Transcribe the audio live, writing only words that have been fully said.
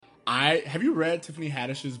I have you read Tiffany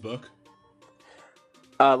Haddish's book?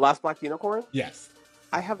 Last Black Unicorn? Yes.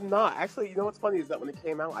 I have not. Actually, you know what's funny is that when it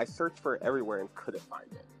came out, I searched for it everywhere and couldn't find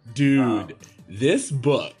it. Dude, this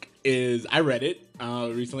book is, I read it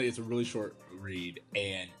recently. It's a really short read,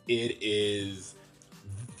 and it is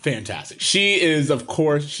fantastic. She is, of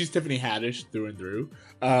course, she's Tiffany Haddish through and through.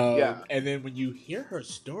 And then when you hear her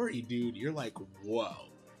story, dude, you're like, whoa.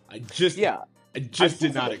 I just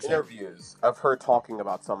did not expect interviews of her talking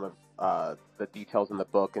about some of the details in the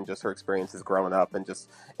book and just her experiences growing up, and just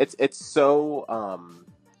it's so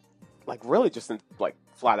like really just like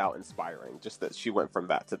flat out inspiring, just that she went from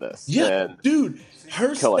that to this. Yeah, and dude,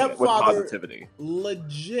 her stepfather positivity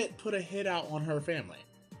legit put a hit out on her family.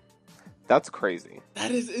 That's crazy.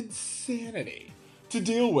 That is insanity to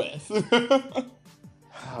deal with.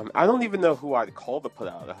 I don't even know who I'd call to put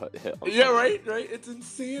out a hit. Yeah, right. It's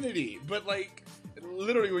insanity, but like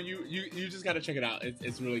literally, when you just got to check it out.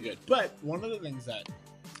 It's really good. But one of the things that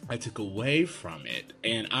I took away from it,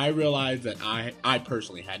 and I realized that I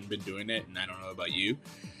personally hadn't been doing it, and I don't know about you.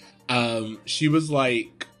 She was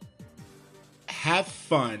like, have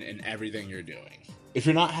fun in everything you're doing. If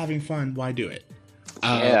you're not having fun, why do it?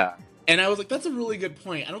 Yeah. And I was like, that's a really good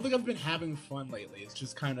point. I don't think I've been having fun lately. It's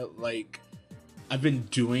just kind of like I've been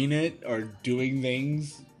doing it or doing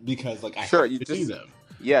things because like I have to do them.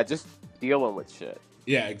 Yeah, just dealing with shit.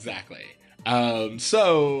 Yeah, exactly.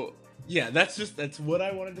 So yeah, that's what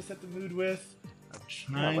I wanted to set the mood with. I'm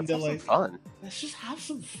trying to like fun. Let's just have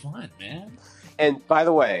some fun, man. And by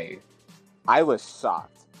the way, I was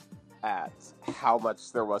shocked at how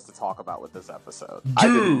much there was to talk about with this episode. Dude, I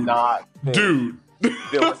did not think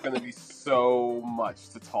there was going to be so much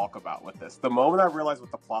to talk about with this. The moment I realized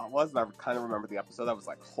what the plot was, and I kind of remember the episode, I was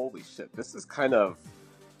like, holy shit, this is crazy.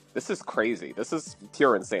 This is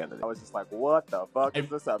pure insanity. I was just like, what the fuck is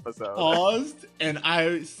this episode? Paused, and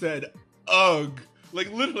I said, ugh.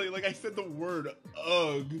 Like, literally, like, I said the word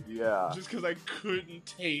ugh. Yeah. Just because I couldn't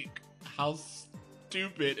take how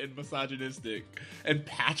stupid and misogynistic and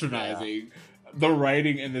patronizing the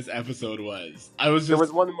writing in this episode was. There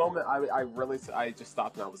was one moment I just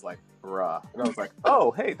stopped and I was like, bruh. And I was like,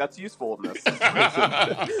 oh, hey, that's useful in this.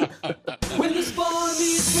 When the spawn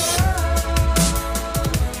meets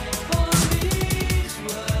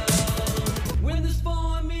world, when the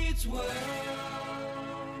spawn meets world.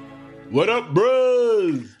 What up,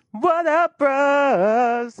 bros? What up,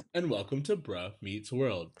 bros? And welcome to Bruh Meets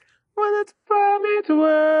World. When it's Bruh Meets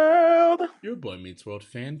World. Your Boy Meets World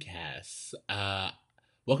fan cast.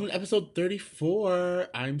 Welcome to episode 34.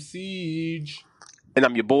 I'm Siege. And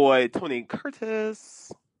I'm your boy, Tony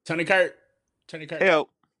Curtis. Tony Kurt. Hey, yo.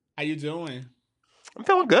 How you doing? I'm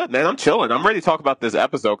feeling good, man. I'm chilling. I'm ready to talk about this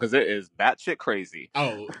episode because it is batshit crazy.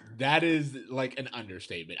 Oh, that is like an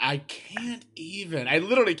understatement. I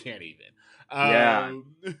literally can't even. Yeah.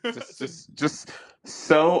 just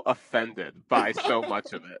so offended by so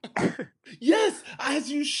much of it. Yes,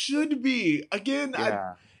 as you should be. Again,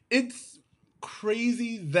 it's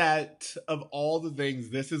crazy that of all the things,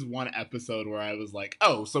 this is one episode where I was like,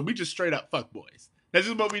 oh, so we just straight up fuck boys. That's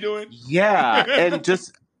just what we doing? Yeah, and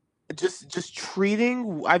just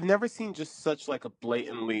treating, I've never seen just such like a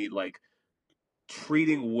blatantly like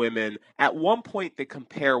treating women. At one point they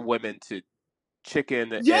compare women to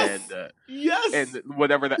chicken and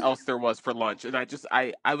whatever else there was for lunch, and I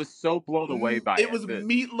was so blown away by it. It was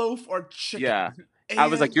meatloaf or chicken. Yeah. And I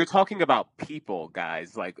was like, you're talking about people,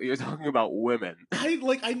 guys. Like, you're talking about women.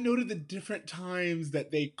 I noted the different times that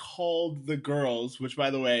they called the girls, which, by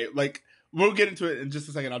the way, like, we'll get into it in just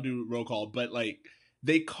a second. I'll do roll call. But, like,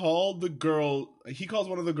 they called the girl, he calls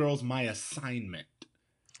one of the girls my assignment.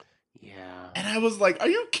 Yeah. And I was like, are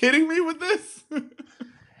you kidding me with this?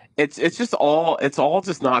 It's all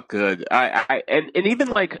just not good. And even,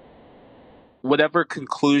 like, whatever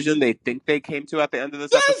conclusion they think they came to at the end of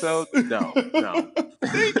this episode, no.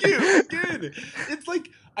 Thank you. Again, it's like,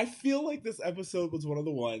 I feel like this episode was one of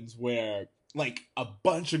the ones where, like, a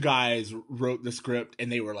bunch of guys wrote the script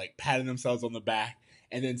and they were, like, patting themselves on the back.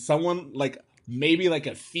 And then someone, like, maybe, like,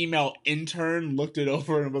 a female intern looked it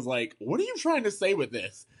over and was like, what are you trying to say with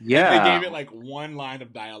this? Yeah. And they gave it, like, one line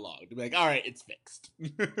of dialogue to be like, all right, it's fixed.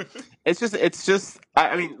 It's just,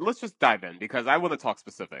 I mean, let's just dive in because I want to talk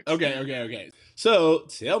specifics. Okay. So,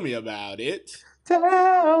 tell me about it.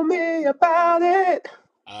 Tell me about it.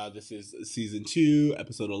 This is season 2,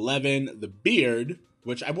 episode 11, The Beard,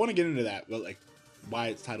 which I want to get into that, but like why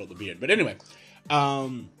it's titled The Beard. But anyway,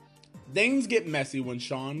 things get messy when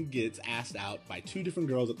Sean gets asked out by 2 different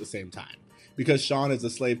girls at the same time. Because Sean is a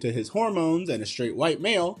slave to his hormones and a straight white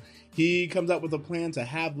male, he comes up with a plan to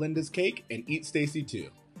have Linda's cake and eat Stacy too.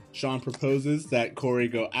 Sean proposes that Corey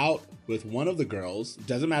go out with one of the girls,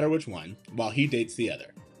 doesn't matter which one, while he dates the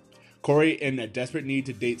other. Corey, in a desperate need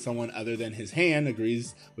to date someone other than his hand,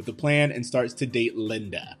 agrees with the plan and starts to date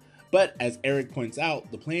Linda. But as Eric points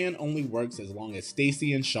out, the plan only works as long as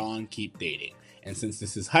Stacy and Sean keep dating. And since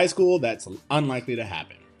this is high school, that's unlikely to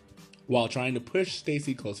happen. While trying to push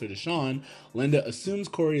Stacy closer to Sean, Linda assumes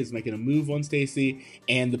Corey is making a move on Stacy,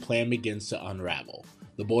 and the plan begins to unravel.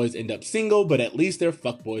 The boys end up single, but at least they're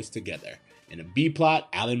fuckboys together. In a B-plot,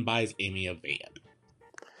 Alan buys Amy a van.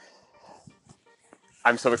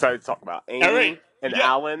 I'm so excited to talk about Amy All right. and Yeah.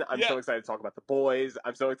 Alan. I'm Yeah. so excited to talk about the boys.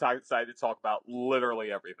 I'm so excited to talk about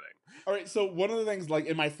literally everything. All right, so one of the things, like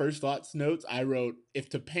in my first thoughts notes, I wrote, if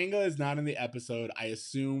Topanga is not in the episode, I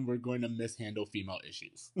assume we're going to mishandle female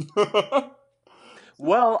issues.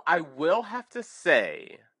 Well, I will have to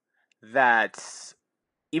say that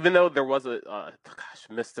even though there was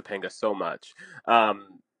miss Topanga so much,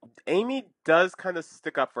 Amy does kind of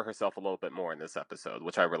stick up for herself a little bit more in this episode,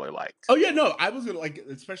 which I really liked. Oh yeah, no, I was gonna like,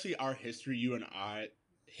 especially our history, you and I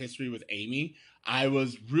history with Amy. I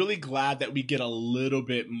was really glad that we get a little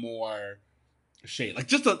bit more shade, like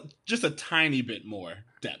just a tiny bit more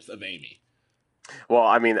depth of Amy. Well,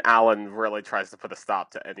 I mean, Alan really tries to put a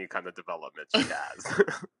stop to any kind of development she has.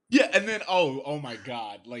 Yeah, and then oh my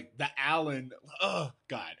god, like the Alan, oh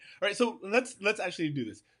god. All right, so let's actually do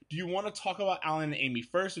this. Do you want to talk about Alan and Amy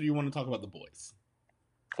first, or do you want to talk about the boys?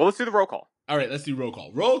 Well, let's do the roll call. All right, let's do roll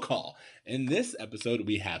call. Roll call. In this episode,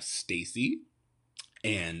 we have Stacy,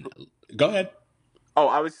 and go ahead. Oh,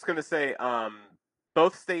 I was just gonna say,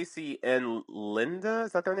 both Stacy and Linda,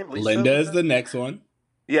 is that their name? Lisa? Linda is the next one.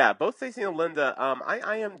 Yeah, both Stacy and Linda, I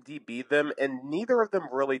IMDb them, and neither of them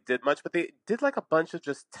really did much, but they did like a bunch of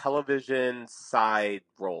just television side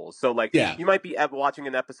roles. So like, Yeah. you might be watching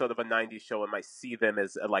an episode of a 90s show and might see them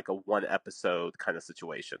as like a one episode kind of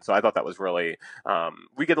situation. So I thought that was really,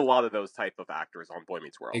 we get a lot of those type of actors on Boy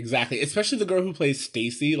Meets World. Exactly, especially the girl who plays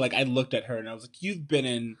Stacy. Like I looked at her and I was like, "You've been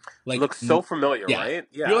in like Looks so familiar, yeah. right?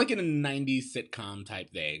 Yeah. You're like in a '90s sitcom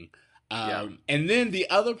type thing." Yeah. And then the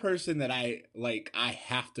other person that I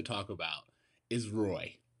have to talk about is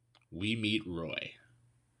Roy. We meet Roy.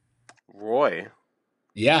 Roy.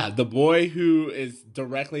 Yeah, the boy who is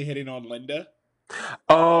directly hitting on Linda.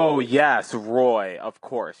 Oh yes, Roy. Of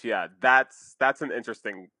course, yeah. That's an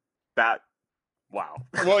interesting. Wow.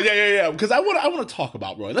 Well, yeah. Because I want to talk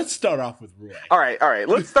about Roy. Let's start off with Roy. All right.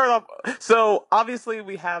 Let's start off. So obviously,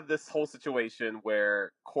 we have this whole situation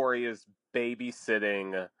where Corey is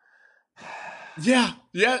babysitting. Yeah,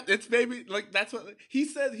 it's maybe like that's what he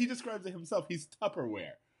says. He describes it himself. He's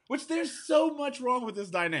Tupperware, which there's so much wrong with this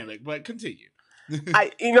dynamic. But continue.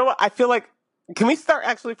 You know what? I feel like. Can we start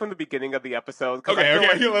actually from the beginning of the episode? Okay.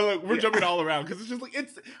 Like, Look, we're jumping all around because it's just like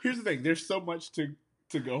Here's the thing. There's so much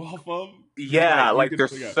to go off of. Yeah, like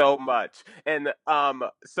there's so much, and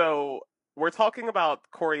so we're talking about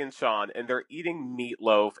Corey and Sean, and they're eating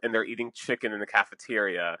meatloaf and they're eating chicken in the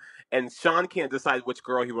cafeteria, and Sean can't decide which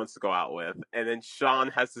girl he wants to go out with, and then Sean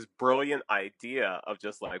has this brilliant idea of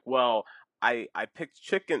just like, well, I picked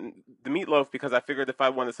chicken, the meatloaf, because I figured if I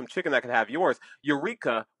wanted some chicken, I could have yours.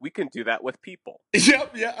 Eureka, we can do that with people.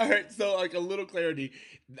 Yep, yeah, all right. So like a little clarity.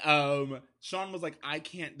 Sean was like, I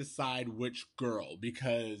can't decide which girl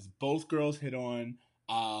because both girls hit on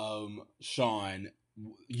Sean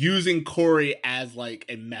using Corey as like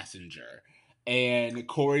a messenger. And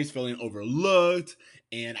Corey's feeling overlooked.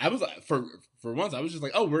 And I was like, for once, I was just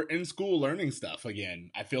like, oh, we're in school learning stuff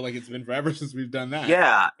again. I feel like it's been forever since we've done that.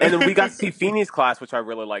 Yeah, and then we got to see Feeney's class, which I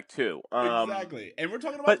really like too. Exactly. And we're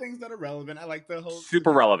talking about things that are relevant. I like the whole...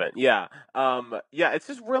 Super relevant, yeah. Yeah, it's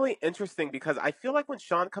just really interesting because I feel like when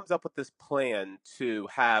Sean comes up with this plan to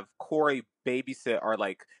have Corey babysit or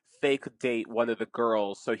like fake date one of the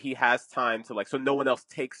girls so he has time to like, so no one else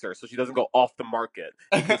takes her, so she doesn't go off the market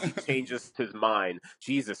because he changes his mind.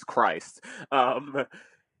 Jesus Christ.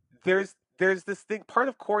 There's this thing, part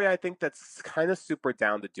of Corey, I think, that's kind of super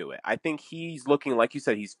down to do it. I think he's looking, like you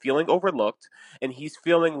said, he's feeling overlooked, and he's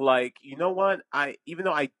feeling like, you know what, even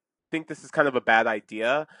though I think this is kind of a bad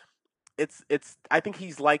idea, I think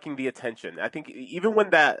he's liking the attention. I think even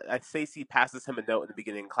when Stacey passes him a note in the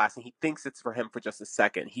beginning of class and he thinks it's for him for just a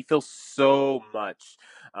second, he feels so much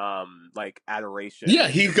like adoration. Yeah,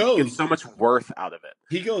 he gets so much worth out of it.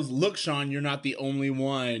 He goes, look, Sean, you're not the only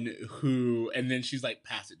one who, and then she's like,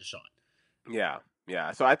 pass it to Sean. Yeah.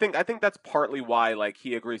 So I think that's partly why like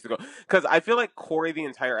he agrees to go, because I feel like Corey the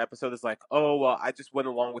entire episode is like, oh well, I just went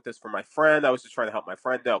along with this for my friend. I was just trying to help my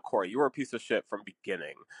friend. No, Corey, you were a piece of shit from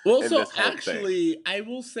beginning. Well, so actually, I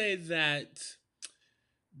will say that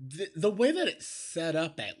the way that it's set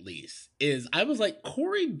up, at least, is I was like,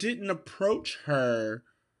 Corey didn't approach her,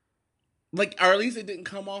 like, or at least it didn't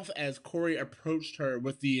come off as Corey approached her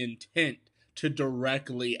with the intent to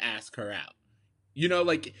directly ask her out. You know,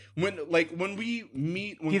 like when we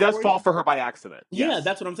meet, when He does Corey- fall for her by accident. Yeah, Yes.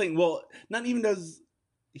 that's what I'm saying. Well, not even does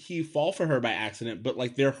he fall for her by accident, but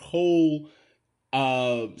like their whole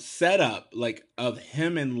setup, like, of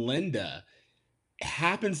him and Linda,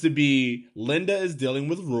 happens to be Linda is dealing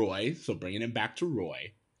with Roy, so bringing it back to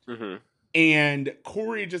Roy, hmm and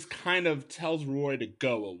Corey just kind of tells Roy to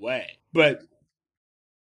go away. But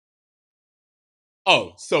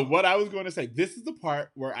so what I was going to say, this is the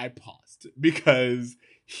part where I paused because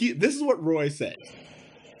this is what Roy said.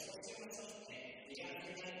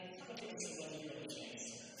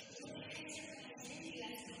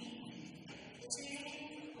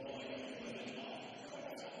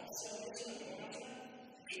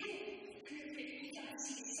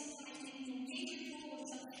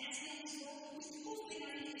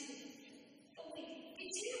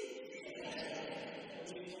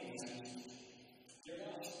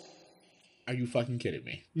 Are you fucking kidding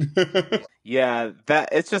me? Yeah, that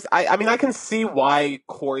it's just I mean I can see why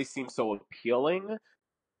Corey seems so appealing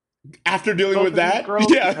After dealing both with of these that, girls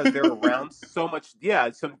yeah, because they're around so much,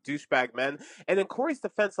 some douchebag men. And in Corey's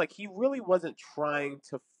defense, like he really wasn't trying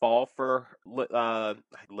to fall for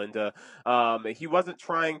Linda. He wasn't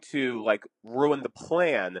trying to like ruin the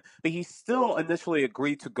plan, but he still initially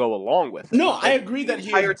agreed to go along with it. No, I And agree the that he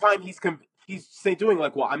entire is- time he's doing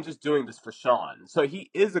like, well, I'm just doing this for Sean. So he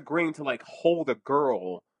is agreeing to like hold a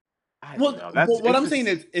girl. I don't know. Well, what it's I'm just- saying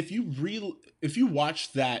is, if you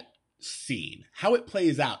watch that scene, how it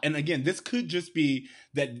plays out, and again, this could just be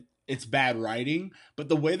that it's bad writing, but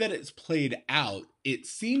the way that it's played out, it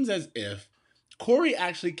seems as if Corey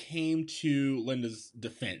actually came to Linda's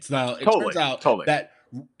defense. Now, it turns out that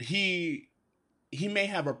he may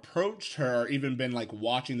have approached her or even been like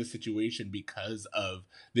watching the situation because of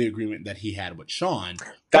the agreement that he had with Sean.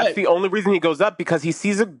 That's But- the only reason he goes up, because he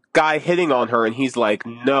sees a guy hitting on her and he's like,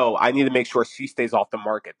 no, I need to make sure she stays off the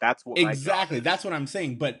market. That's what Exactly. my job is. That's what I'm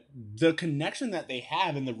saying. But the connection that they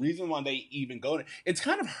have and the reason why they even go, it's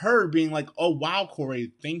kind of her being like, oh, wow,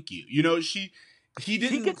 Corey, thank you. You know, he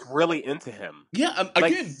didn't. She gets really into him. Yeah,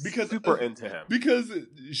 Like, again, because super into him. because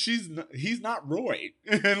he's not Roy,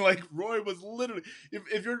 and like Roy was literally,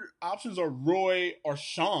 if your options are Roy or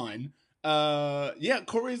Sean, yeah,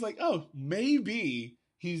 Corey's like, oh, maybe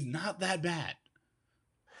he's not that bad.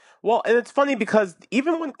 Well, and it's funny because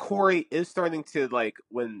even when Corey is starting to, like,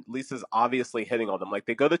 when Lisa's obviously hitting on them, like,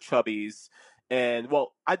 they go to Chubby's, and,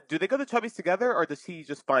 well, do they go to Chubby's together, or does he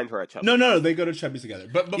just find her at Chubby's? No, they go to Chubby's together.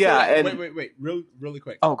 But before Yeah, that, and- wait, really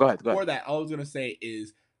quick. Oh, go ahead. Before that, all I was gonna say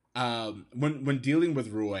is, when dealing with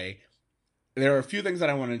Roy, there are a few things that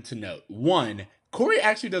I wanted to note. One, Corey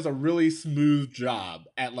actually does a really smooth job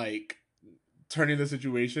at like turning the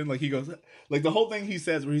situation. Like he goes, like the whole thing he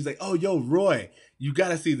says where he's like, "Oh, yo, Roy, you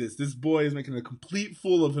gotta see this. This boy is making a complete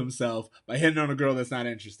fool of himself by hitting on a girl that's not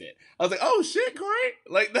interested." I was like, "Oh shit, Corey!"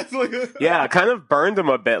 Like that's like, Yeah, it kind of burned him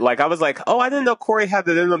a bit. Like, I was like, oh, I didn't know Corey had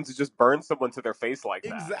it in him to just burn someone to their face like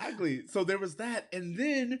that. Exactly. So there was that, and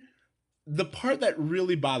then the part that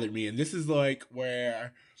really bothered me, and this is like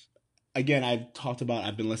where, again, I've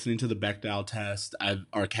been listening to the Bechdel test,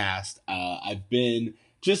 our cast.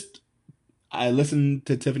 I listened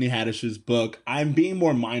to Tiffany Haddish's book. I'm being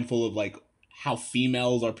more mindful of like how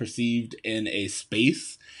females are perceived in a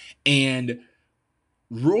space, and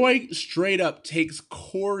Roy straight up takes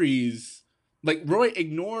Corey's, like Roy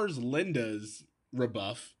ignores Linda's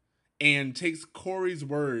rebuff and takes Corey's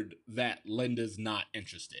word that Linda's not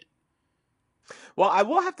interested. Well, I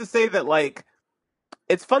will have to say that, like,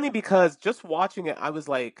 it's funny because just watching it, I was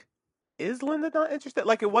like, is Linda not interested?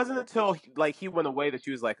 Like, it wasn't until, like, he went away that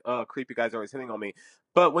she was like, oh, creepy guy's always hitting on me.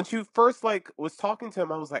 But when she first, like, was talking to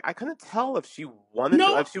him, I was like, I couldn't tell if she wanted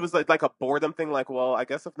No. to, if she was like a boredom thing, like, well, I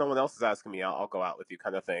guess if no one else is asking me, I'll go out with you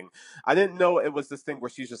kind of thing. I didn't know it was this thing where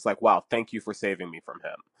she's just like, wow, thank you for saving me from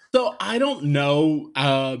him. So I don't know.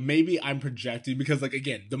 Maybe I'm projecting because, like,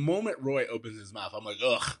 again, the moment Roy opens his mouth, I'm like,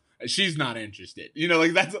 ugh, she's not interested. You know,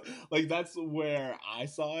 like that's where I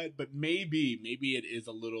saw it. But maybe it is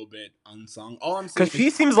a little bit unsung. All I'm saying Because she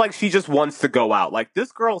seems like she just wants to go out. Like,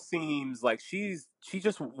 this girl seems like she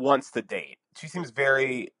just wants to date. She seems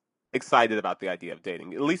very excited about the idea of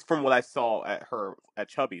dating, at least from what I saw at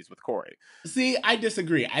Chubby's with Corey. See, I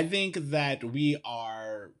disagree. I think that we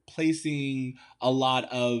are placing a lot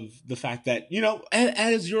of the fact that,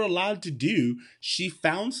 as you're allowed to do, she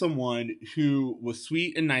found someone who was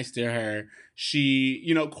sweet and nice to her.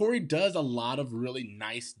 Corey does a lot of really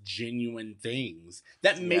nice, genuine things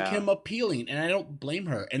that make Yeah. him appealing, and I don't blame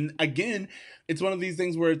her. And again, it's one of these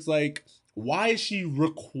things where it's like, why is she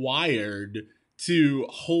required to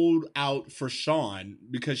hold out for Sean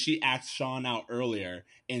because she asked Sean out earlier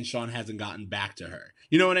and Sean hasn't gotten back to her?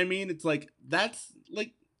 You know what I mean? It's like, that's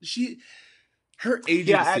like, her agency.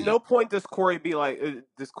 Yeah, at no point does Corey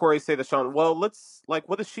does Corey say to Sean, well,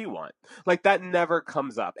 what does she want? Like, that never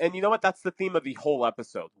comes up. And you know what? That's the theme of the whole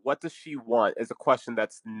episode. What does she want is a question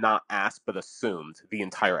that's not asked but assumed the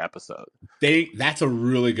entire episode. That's a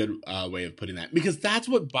really good way of putting that, because that's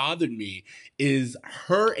what bothered me, is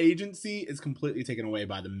her agency is completely taken away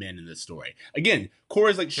by the men in this story. Again,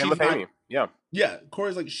 Corey's like, Same with Amy. Yeah.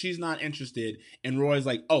 Corey's like, she's not interested, and Roy's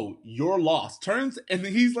like, oh, you're lost. And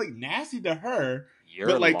he's like nasty to her, You're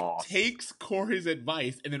but like lost. takes Corey's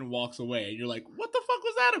advice and then walks away. And you're like, what the fuck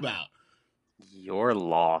was that about? You're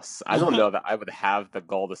lost. I don't know that I would have the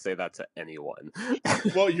gall to say that to anyone.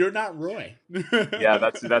 Well, you're not Roy. Yeah,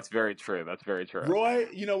 that's very true. That's very true. Roy,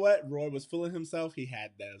 you know what? Roy was feeling himself. He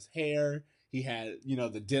had those hair. He had,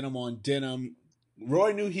 the denim on denim.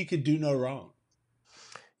 Roy knew he could do no wrong.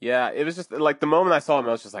 Yeah, it was just like the moment I saw him,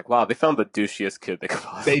 I was just like, wow, they found the douchiest kid they could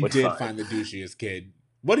possibly They did find. find the douchiest kid.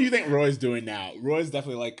 What do you think Roy's doing now? Roy's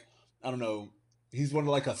definitely like, I don't know. He's one of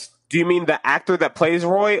like Do you mean the actor that plays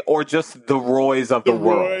Roy, or just the Roys of the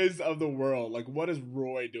world? Roys of the world. Like, what is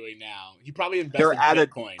Roy doing now? He probably invested They're at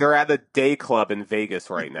Bitcoin. they're at a day club in Vegas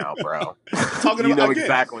right now, bro. Talking You about, know again,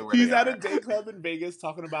 exactly where he's they at are. a day club in Vegas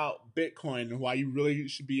talking about Bitcoin and why you really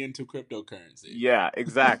should be into cryptocurrency. Yeah,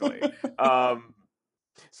 exactly.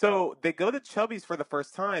 So they go to Chubby's for the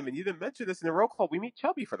first time, and you didn't mention this in the roll call. We meet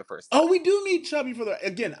Chubby for the first time. Oh, we do meet Chubby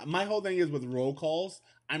again, my whole thing is with roll calls,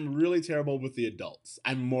 I'm really terrible with the adults.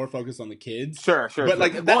 I'm more focused on the kids. Sure. But,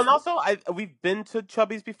 like, well, that's- and also we've been to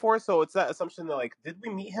Chubby's before, so it's that assumption that, like, did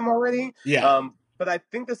we meet him already? Yeah. But I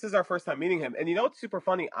think this is our first time meeting him. And you know what's super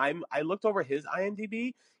funny? I looked over his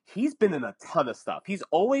IMDb. He's been in a ton of stuff. He's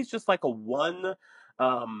always just like a one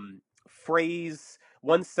phrase,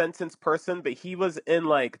 one sentence person, but he was in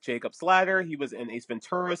like Jacob's Ladder. He was in Ace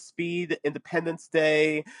Ventura, Speed, Independence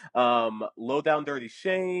Day, Low Down Dirty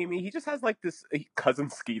Shame. He just has like this Cousin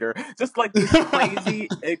Skeeter, just like this crazy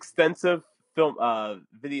extensive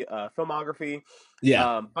filmography.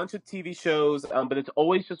 Yeah. Bunch of TV shows, but it's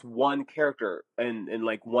always just one character in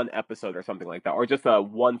like one episode or something like that, or just a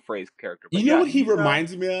one phrase character. But You know yeah, what he he's,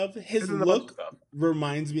 reminds me of? His he's in a bunch of look stuff.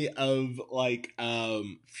 reminds me of like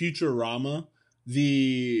Futurama,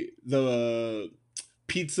 the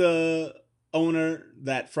pizza owner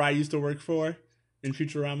that Fry used to work for in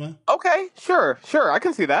Futurama. Okay, sure, I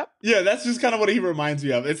can see that. Yeah, that's just kind of what he reminds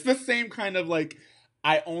me of. It's the same kind of like,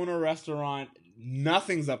 I own a restaurant,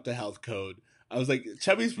 nothing's up to health code. I was like,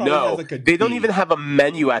 Chubby's probably has like a they don't D. even have a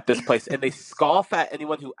menu at this place, and they scoff at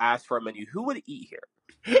anyone who asks for a menu. Who would eat here?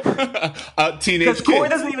 Teenage Because Corey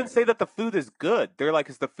kids. doesn't even say that the food is good. They're like,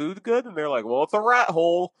 "Is the food good?" And they're like, "Well, it's a rat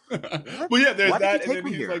hole." Well, yeah, there's Why did you that, and take then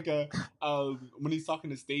me he's here? like, when he's talking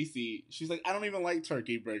to Stacy, she's like, I don't even like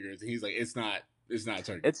turkey burgers, and he's like, it's not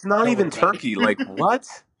turkey. It's not Don't even worry about it. turkey. Like, what?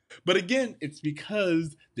 But again, it's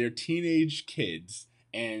because they're teenage kids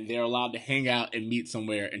and they're allowed to hang out and meet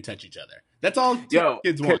somewhere and touch each other. That's all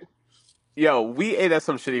kids want. We ate at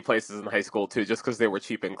some shitty places in high school too, just because they were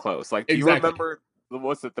cheap and close. Like, do you Exactly. remember?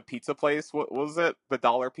 Was it the pizza place? What was it? The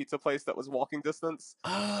dollar pizza place that was walking distance?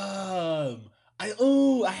 I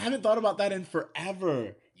haven't thought about that in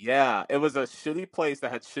forever. Yeah, it was a shitty place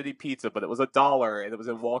that had shitty pizza, but it was $1 and it was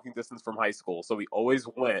in walking distance from high school. So we always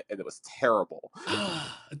went, and it was terrible.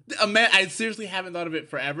 Man, I seriously haven't thought of it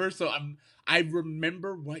forever, so I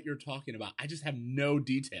remember what you're talking about. I just have no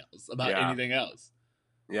details about Yeah. anything else.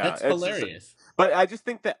 Yeah, That's it's just- hilarious. but I just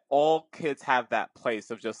think that all kids have that place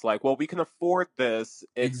of just like, well, we can afford this.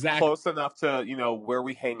 It's Exactly. close enough to where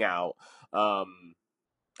we hang out.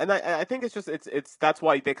 And I think it's just it's that's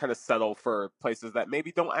why they kind of settle for places that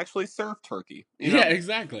maybe don't actually serve turkey. You know? Yeah,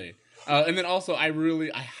 exactly. And then also, I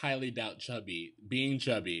highly doubt being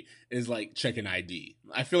chubby is like checking ID.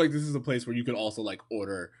 I feel like this is a place where you could also like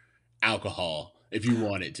order alcohol if you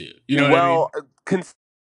wanted to. You know what I mean? Well,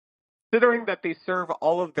 considering that they serve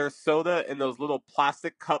all of their soda in those little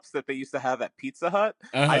plastic cups that they used to have at Pizza Hut,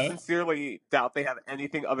 I Uh-huh. sincerely doubt they have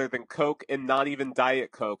anything other than Coke, and not even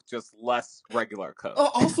Diet Coke, just less regular Coke.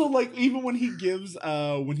 Also, like, even when he gives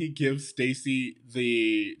Stacy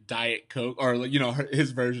the Diet Coke, or like,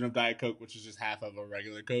 his version of Diet Coke, which is just half of a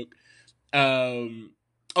regular Coke.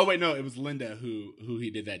 Oh wait, no, it was Linda who he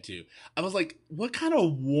did that to. I was like, what kind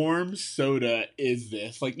of warm soda is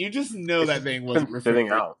this? Like, you just know It's that just thing been wasn't sitting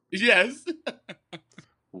refrigerated. out. Yes.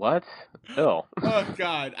 What? Ew. Oh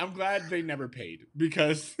God, I'm glad they never paid,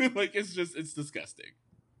 because like it's disgusting.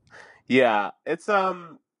 Yeah, it's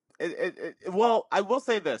well, I will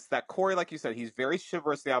say this, that Corey, like you said, he's very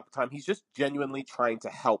chivalrous the time. He's just genuinely trying to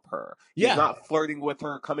help her. He's Yeah. not flirting with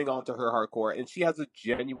her, coming on to her hardcore, and she has a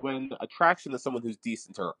genuine attraction to someone who's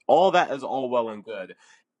decent to her. All that is all well and good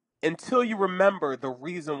until you remember the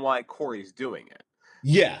reason why Corey's doing it.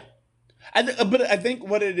 Yeah. But I think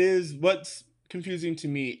what's confusing to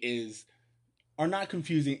me is, or not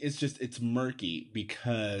confusing, it's murky,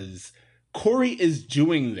 because Corey is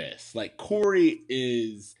doing this. Like, Corey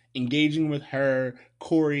is engaging with her.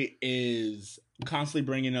 Corey is constantly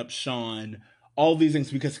bringing up Sean. All these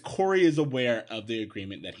things because Corey is aware of the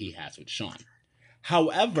agreement that he has with Sean.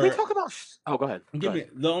 However, Can we talk about? Oh, go ahead.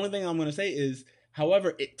 the only thing I'm going to say is,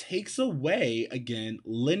 however, it takes away again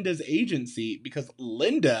Linda's agency, because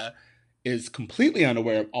Linda is completely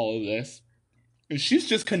unaware of all of this. She's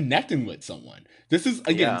just connecting with someone. This is,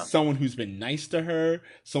 again, someone who's been nice to her,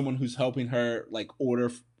 someone who's helping her, like,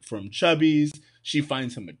 order from Chubby's. She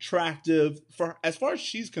finds him attractive. As far as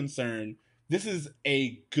she's concerned, this is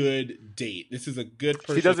a good date. This is a good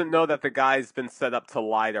person. She doesn't know that the guy's been set up to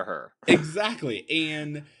lie to her. Exactly.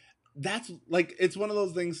 And that's, like, it's one of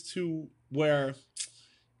those things, too, where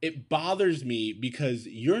it bothers me, because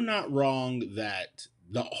you're not wrong that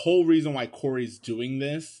the whole reason why Corey's doing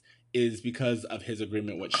this is because of his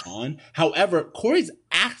agreement with Sean. However, Corey's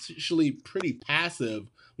actually pretty passive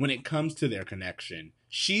when it comes to their connection.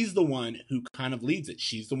 She's the one who kind of leads it.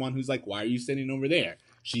 She's the one who's like, why are you sitting over there?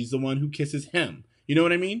 She's the one who kisses him. You know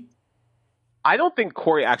what I mean? I don't think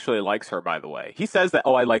Corey actually likes her, by the way. He says that,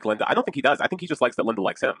 oh, I like Linda. I don't think he does. I think he just likes that Linda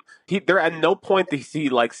likes him. There at no point does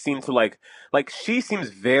he seem to like she seems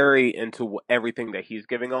very into everything that he's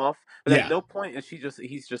giving off. But at no point is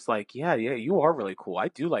he's just like, yeah, you are really cool. I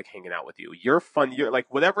do like hanging out with you. You're fun. You're like,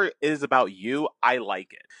 whatever it is about you, I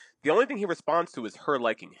like it. The only thing he responds to is her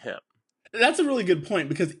liking him. That's a really good point,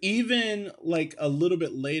 because even like a little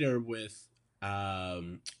bit later with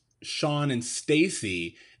Sean and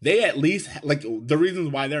Stacy, they at least, like, the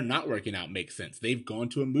reasons why they're not working out make sense. They've gone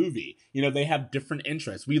to a movie. They have different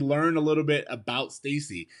interests. We learn a little bit about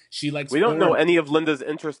Stacy. She likes. We don't know any of Linda's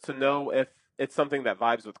interests to know if it's something that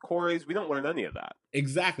vibes with Corey's. We don't learn any of that.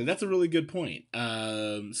 Exactly. That's a really good point.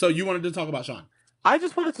 So you wanted to talk about Sean? I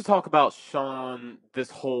just wanted to talk about Sean,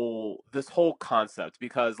 this whole concept,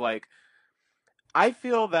 because, like, I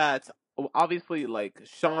feel that obviously, like,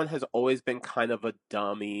 Sean has always been kind of a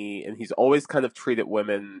dummy, and he's always kind of treated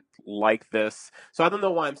women like this. So I don't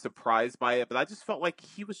know why I'm surprised by it, but I just felt like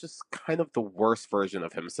he was just kind of the worst version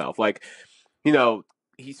of himself. Like,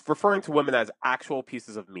 he's referring to women as actual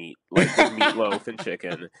pieces of meat, like meatloaf and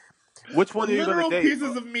chicken. Which one are you going to date?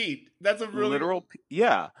 Pieces of meat. That's a really literal.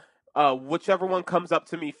 Yeah. Whichever one comes up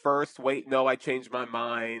to me first. Wait, no, I changed my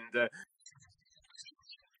mind.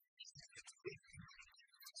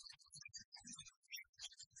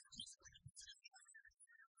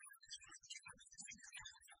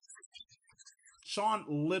 Sean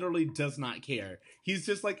literally does not care. He's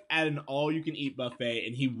just like at an all-you-can-eat buffet,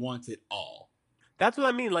 and he wants it all. That's what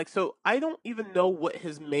I mean. Like, so I don't even know what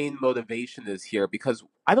his main motivation is here, because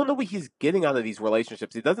I don't know what he's getting out of these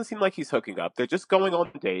relationships. It doesn't seem like he's hooking up. They're just going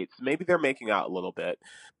on dates. Maybe they're making out a little bit,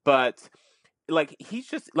 but like, he's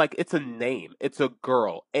just like, it's a name. It's a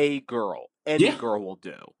girl. Any girl will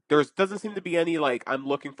do. Doesn't seem to be any, like, I'm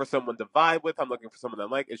looking for someone to vibe with. I'm looking for someone I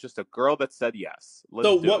like. It's just a girl that said yes.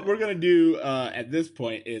 So what we're going to do at this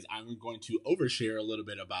point is I'm going to overshare a little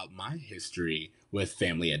bit about my history with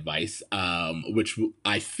family advice, which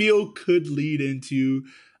I feel could lead into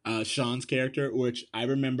Sean's character, which I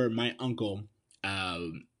remember my uncle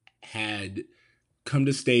had come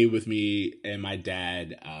to stay with me and my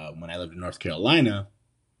dad when I lived in North Carolina.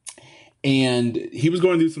 And he was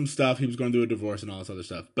going through some stuff. He was going through a divorce and all this other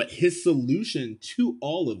stuff. But his solution to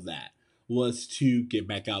all of that was to get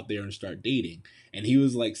back out there and start dating. And he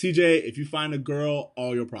was like, CJ, if you find a girl,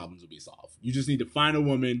 all your problems will be solved. You just need to find a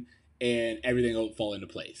woman and everything will fall into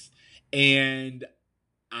place. And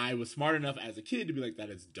I was smart enough as a kid to be like,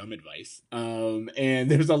 that is dumb advice.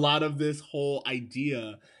 And there's a lot of this whole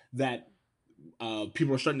idea that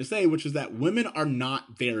people are starting to say, which is that women are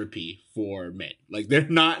not therapy for men. Like they're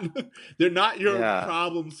not they're not your Yeah.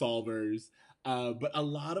 problem solvers. But a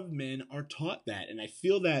lot of men are taught that, and I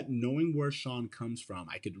feel that knowing where Sean comes from,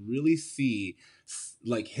 I could really see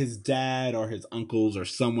like his dad or his uncles or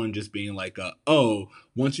someone just being like, "Oh,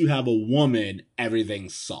 once you have a woman,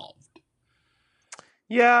 everything's solved."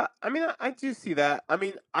 Yeah, I mean, I do see that. I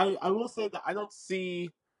mean, I will say that I don't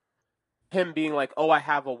see him being like, "Oh, I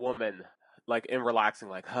have a woman," like in relaxing,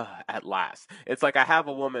 like, huh, at last. It's like I have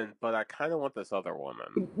a woman, but I kind of want this other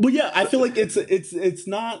woman. Well, yeah, I feel like it's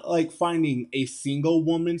not like finding a single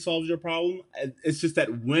woman solves your problem. It's just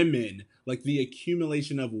that women, like the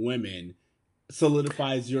accumulation of women,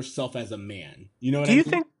 solidifies yourself as a man. You know what Do I you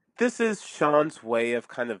mean? think this is Sean's way of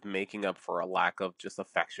kind of making up for a lack of just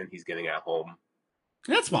affection he's getting at home?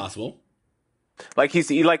 That's possible. Like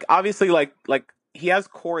like obviously like he has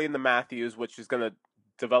Corey and the Matthews, which is gonna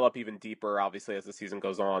develop even deeper, obviously, as the season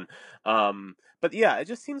goes on. But yeah, it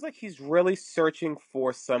just seems like he's really searching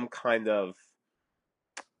for some kind of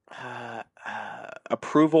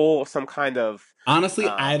approval, some kind of Honestly,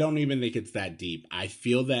 I don't even think it's that deep. I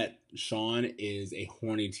feel that Sean is a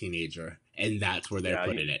horny teenager, and that's where they're Yeah,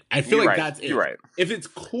 putting it. I feel like right. that's it. You're right. If it's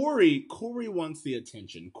Corey, Corey wants the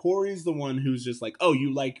attention. Corey's the one who's just like, "Oh,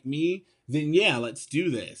 you like me? Then yeah, let's do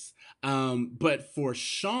this." But for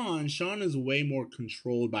Sean, Sean is way more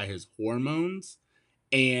controlled by his hormones,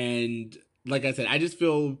 and like I said, I just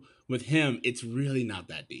feel with him, it's really not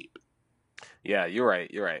that deep. Yeah, you're right.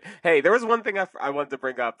 You're right. Hey, there was one thing I wanted to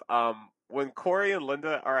bring up. When Corey and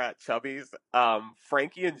Linda are at Chubby's,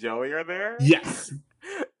 Frankie and Joey are there. Yes.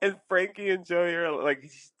 And Frankie and Joey are like, you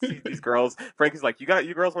see these girls. Frankie's like, you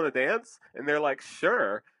girls want to dance? And they're like,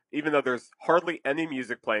 sure. Even though there's hardly any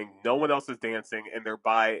music playing, no one else is dancing, and they're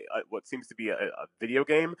by what seems to be a video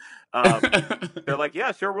game. They're like,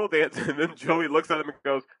 yeah, sure, we'll dance. And then Joey looks at him and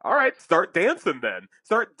goes, all right, start dancing then.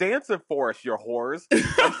 Start dancing for us, you whores.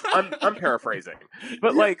 I'm paraphrasing.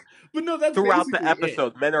 But like, but no, that's throughout the basically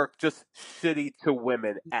episode, men are just shitty to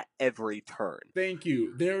women at every turn. Thank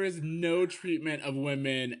you. There is no treatment of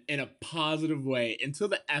women in a positive way until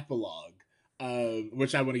the epilogue,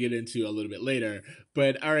 which I want to get into a little bit later.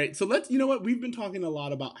 But all right, so you know what? We've been talking a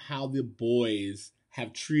lot about how the boys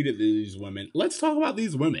have treated these women. Let's talk about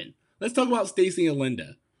these women. Let's talk about Stacy and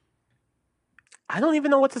Linda. I don't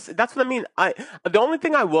even know what to say. That's what I mean. The only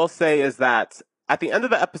thing I will say is that at the end of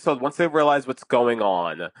the episode, once they realize what's going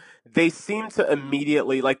on, they seem to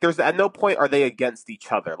immediately like. There's at no point are they against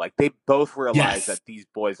each other. Like they both realize that these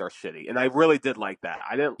boys are shitty, and I really did like that.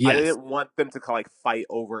 I didn't want them to like fight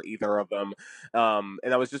over either of them,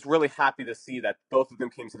 and I was just really happy to see that both of them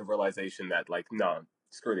came to the realization that like, no,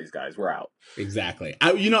 screw these guys, we're out. Exactly.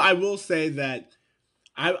 I will say that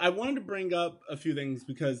I wanted to bring up a few things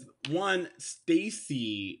because one,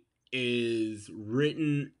 Stacy is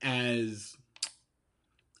written as,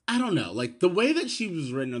 I don't know, like the way that she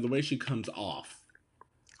was written or the way she comes off.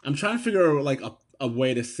 I'm trying to figure out like a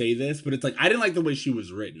way to say this, but it's like I didn't like the way she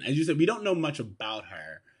was written. As you said, we don't know much about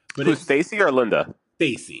her. But Who's Stacy or Linda?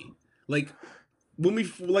 Stacy. Like when we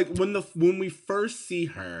first see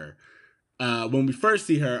her,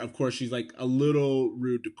 of course, she's like a little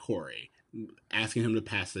rude to Corey, asking him to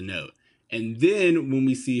pass the note. And then when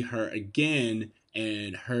we see her again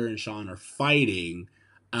and her and Sean are fighting,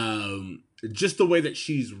 just the way that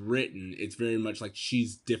she's written, it's very much like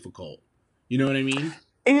she's difficult. You know what I mean?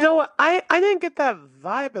 And you know what? I didn't get that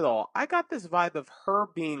vibe at all. I got this vibe of her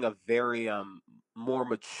being a very more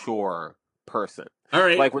mature person. All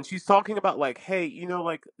right. Like when she's talking about like, hey, you know,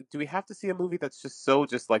 like, do we have to see a movie that's just so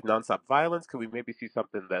just like nonstop violence? Could we maybe see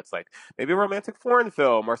something that's like maybe a romantic foreign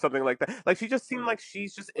film or something like that? Like she just seemed like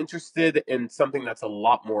she's just interested in something that's a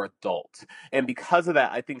lot more adult. And because of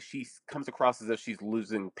that, I think she comes across as if she's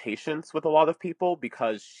losing patience with a lot of people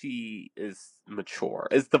because she is mature.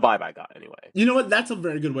 Is the vibe I got anyway. You know what? That's a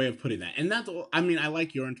very good way of putting that. And I mean, I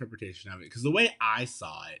like your interpretation of it because the way I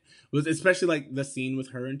saw it was especially like the scene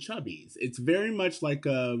with her and Chubby's. It's very much like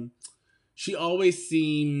she always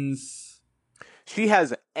seems, she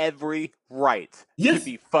has every right to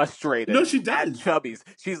be frustrated. No, she does. At Chubby's.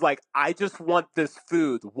 She's like, I just want this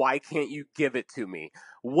food. Why can't you give it to me?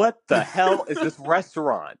 What the hell is this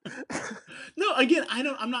restaurant? No, again,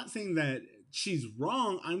 I'm not saying that she's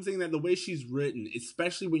wrong. I'm saying that the way she's written,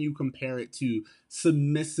 especially when you compare it to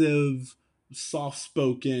submissive,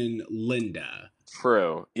 soft-spoken Linda.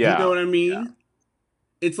 True. Yeah. You know what I mean? Yeah.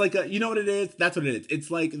 It's like you know what it is? That's what it is.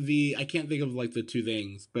 It's like I can't think of like the two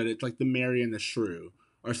things, but it's like the Mary and the Shrew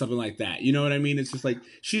or something like that. You know what I mean? It's just like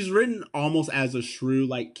she's written almost as a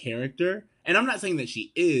Shrew-like character. And I'm not saying that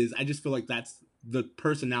she is. I just feel like that's the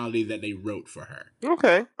personality that they wrote for her.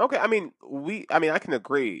 Okay. I mean, I can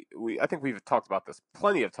agree. I think we've talked about this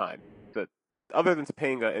plenty of time. That other than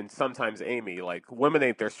Topanga and sometimes Amy, like women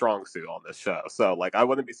ain't their strong suit on this show. So like, I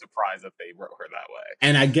wouldn't be surprised if they wrote her that way.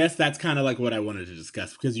 And I guess that's kind of like what I wanted to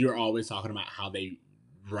discuss, because you're always talking about how they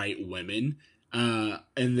write women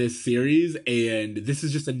in this series, and this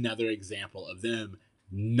is just another example of them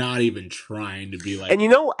not even trying to be like. And you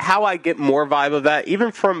know how I get more vibe of that,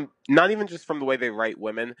 even from not even just from the way they write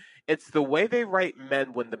women, it's the way they write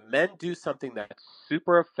men when the men do something that's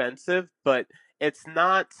super offensive, but it's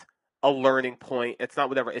not a learning point. It's not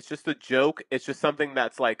whatever. It's just a joke. It's just something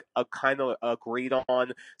that's like a kind of agreed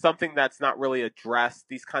on, something that's not really addressed.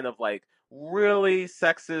 These kind of like really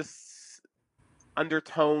sexist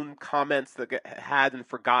undertone comments that get had and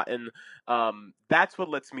forgotten. That's what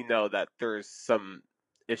lets me know that there's some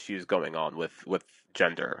issues going on with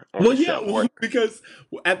gender on Well, the yeah, show. because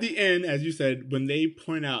at the end, as you said, when they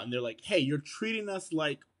point out and they're like, "Hey, you're treating us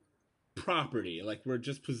like property, like we're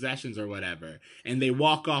just possessions or whatever," and they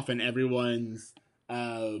walk off, and everyone's,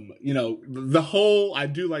 the whole. I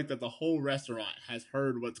do like that the whole restaurant has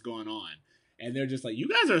heard what's going on, and they're just like, "You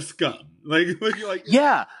guys are scum." Like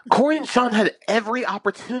Yeah, Corey and Sean had every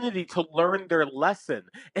opportunity to learn their lesson,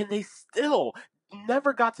 and they still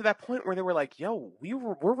never got to that point where they were like, "Yo,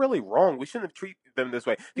 we're really wrong. We shouldn't have treated them this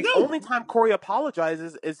way." The No. only time Corey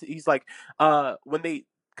apologizes is he's like, when they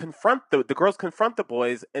confront the girls confront the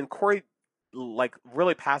boys, and Corey like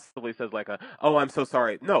really passively says like, "Oh, I'm so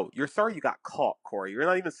sorry." No, you're sorry you got caught, Corey. You're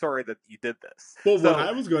not even sorry that you did this. Well, So, what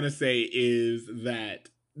I was going to say is that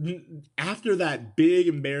after that big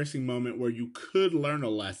embarrassing moment where you could learn a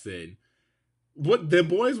lesson, what the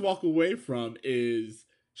boys walk away from is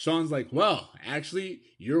Sean's like, "Well, actually,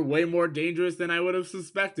 you're way more dangerous than I would have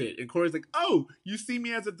suspected." And Corey's like, "Oh, you see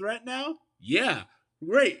me as a threat now? Yeah,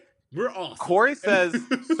 great. We're awesome." Corey says,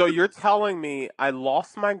 "So you're telling me I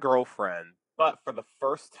lost my girlfriend, but for the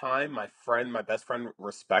first time, my best friend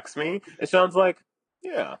respects me?" And Sean's like,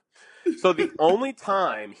 "Yeah." So the only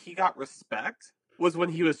time he got respect was when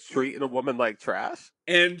he was treating a woman like trash.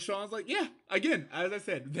 And Sean's like, "Yeah, again, as I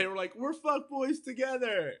said, they were like, we're fuckboys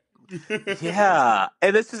together." Yeah,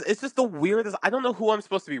 and it's just the weirdest. I don't know who I'm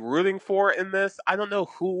supposed to be rooting for in this. I don't know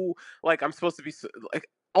who like I'm supposed to be like.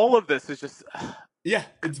 All of this is just Yeah,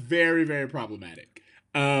 it's very, very problematic.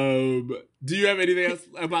 Do you have anything else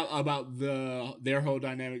about their whole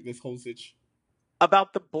dynamic, this whole situation?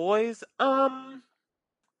 about the boys.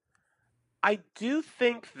 I do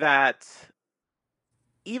think that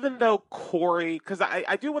even though Corey, because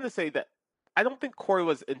I do want to say that I don't think Corey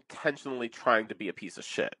was intentionally trying to be a piece of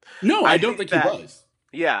shit. No, I don't think he that- was.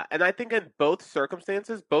 Yeah, and I think in both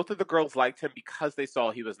circumstances, both of the girls liked him because they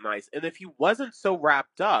saw he was nice. And if he wasn't so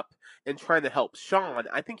wrapped up in trying to help Sean,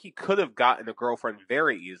 I think he could have gotten a girlfriend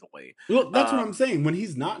very easily. Well, that's what I'm saying. When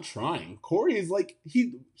he's not trying, Corey is like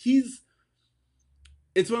he's.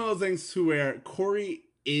 It's one of those things to where Corey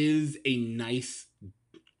is a nice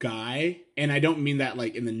guy, and I don't mean that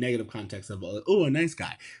like in the negative context of a nice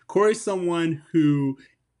guy. Corey's someone who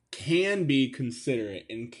can be considerate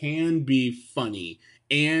and can be funny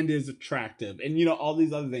and is attractive and all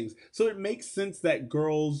these other things. So it makes sense that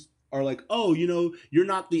girls are like, "Oh, you're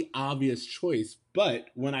not the obvious choice, but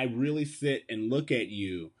when I really sit and look at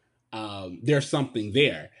you, there's something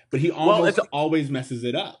there." But he always messes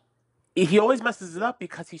it up. He always messes it up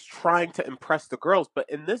because he's trying to impress the girls. But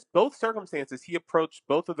in both circumstances, he approached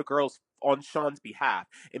both of the girls on Sean's behalf.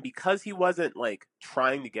 And because he wasn't like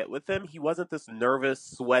trying to get with them, he wasn't this nervous,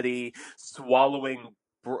 sweaty, swallowing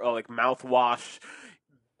like mouthwash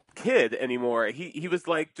kid anymore. He was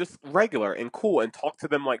like just regular and cool and talked to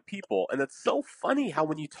them like people. And it's so funny how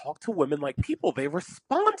when you talk to women like people, they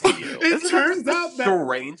respond to you. It turns out that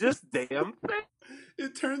strangest damn thing.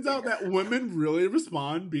 It turns out that women really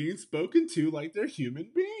respond being spoken to like they're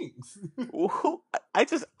human beings.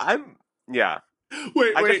 Yeah.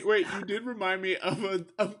 Wait. You did remind me of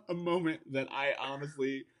a moment that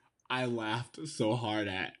I laughed so hard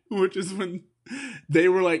at, which is when they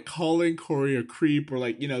were like calling Corey a creep, or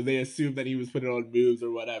like, they assumed that he was putting on moves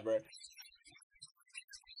or whatever.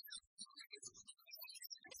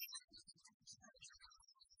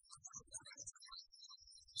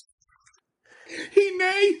 He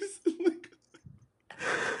neighs.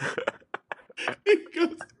 He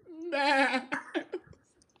goes, "Nah."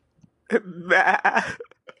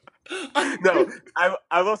 No,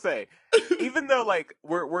 I will say, even though like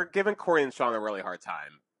we're giving Corey and Sean a really hard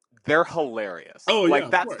time, they're hilarious. Oh, yeah,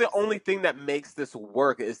 like that's the only thing that makes this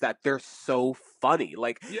work is that they're so funny.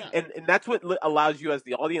 Like, yeah. and that's what allows you as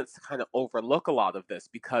the audience to kind of overlook a lot of this,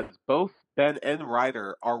 because both Ben and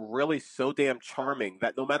Ryder are really so damn charming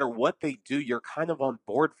that no matter what they do, you're kind of on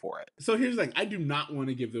board for it. So here's the thing: I do not want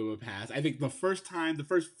to give them a pass. I think the first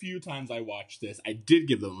few times I watched this, I did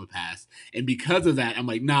give them a pass, and because of that, I'm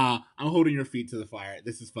like, nah, I'm holding your feet to the fire.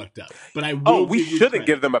 This is fucked up. But I will. Oh, we give you shouldn't credit.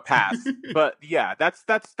 give them a pass. But yeah, that's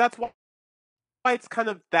why it's kind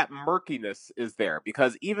of that murkiness is there,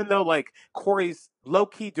 because even though like Corey's low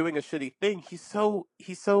key doing a shitty thing, he's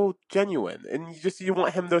so genuine, and you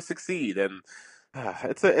want him to succeed, and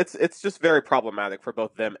it's just very problematic for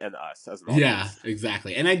both them and us as an audience. Yeah,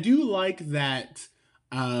 exactly. And I do like that.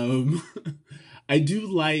 Um, I do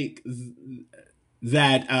like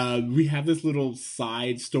that we have this little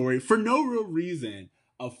side story for no real reason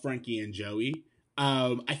of Frankie and Joey.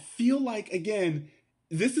 I feel like, again,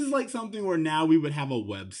 this is like something where now we would have a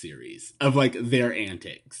web series of like their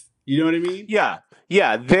antics. You know what I mean?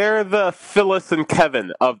 Yeah, they're the Phyllis and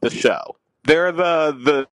Kevin of the show. They're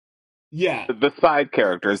the Yeah. side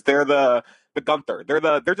characters. They're the Gunther.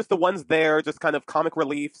 They're just the ones there, just kind of comic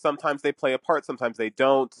relief. Sometimes they play a part, sometimes they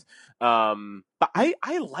don't. But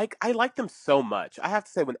I like them so much. I have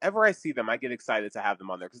to say, whenever I see them, I get excited to have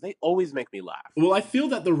them on there because they always make me laugh. Well, I feel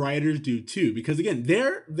that the writers do too, because again,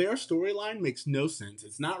 their storyline makes no sense.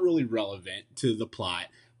 It's not really relevant to the plot.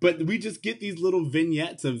 But we just get these little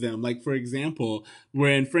vignettes of them. Like, for example,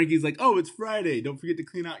 when Frankie's like, oh, it's Friday. Don't forget to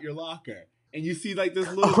clean out your locker. And you see like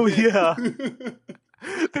this little Oh, bit. yeah.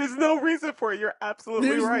 There's no reason for it. You're absolutely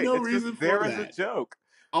There's right. no It's reason just for there as a that. joke.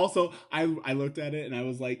 Also, I looked at it and I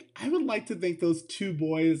was like, I would like to think those two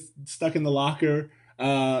boys stuck in the locker,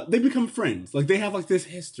 they become friends. Like, they have like this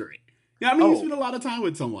history. Yeah, I mean, you Oh. spend a lot of time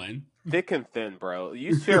with someone. Thick and thin, bro.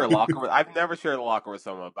 You share a locker with. I've never shared a locker with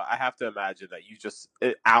someone, but I have to imagine that you just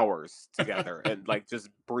hours together and like just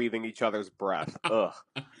breathing each other's breath. Ugh.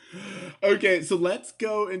 Okay, so let's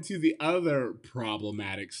go into the other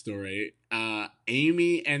problematic story,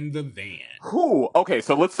 Amy and the van. Whew. Okay,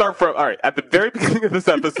 so let's start from. All right, at the very beginning of this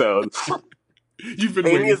episode, You've been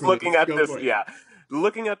Amy waiting is for looking this. at Go this. for it. Yeah,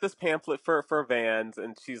 looking at this pamphlet for vans,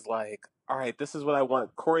 and she's like, "All right, this is what I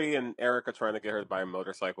want." Corey and Eric are trying to get her to buy a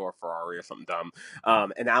motorcycle or Ferrari or something dumb.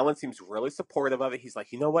 And Alan seems really supportive of it. He's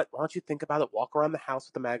like, "You know what? Why don't you think about it? Walk around the house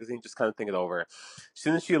with the magazine, just kind of think it over." As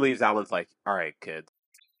soon as she leaves, Alan's like, "All right, kid."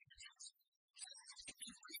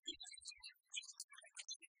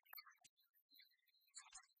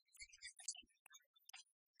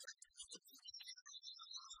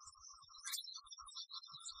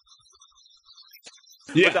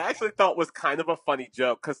 Yeah. Which I actually thought was kind of a funny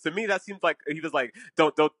joke, because to me that seems like he was like,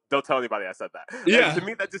 don't tell anybody I said that. Yeah. And to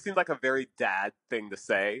me that just seems like a very dad thing to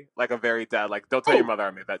say, like a very dad, like, don't tell your mother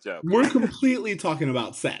I made that joke. We're completely talking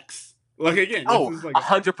about sex. Like, again, this Oh, is like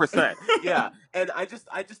 100%. Yeah, and I just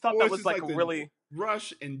thought Well, that it's was just like like the- really.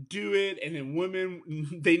 rush and do it, and then women,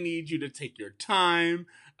 they need you to take your time,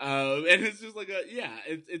 and it's just like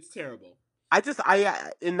it's terrible.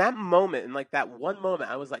 I in that moment, in like that one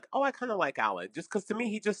moment, I was like, oh, I kind of like Alan, just because to me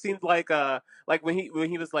he just seemed like when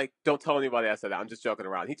he was like, don't tell anybody I said that, I'm just joking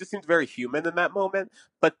around. He just seemed very human in that moment,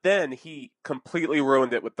 but then he completely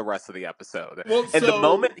ruined it with the rest of the episode. Well, And the so-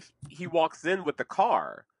 moment he walks in with the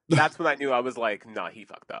car, that's when I knew. I was like, nah, he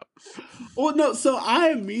fucked up. Well, no, so I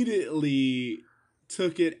immediately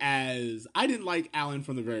took it as I didn't like Alan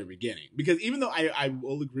from the very beginning, because even though I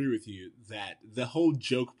will agree with you that the whole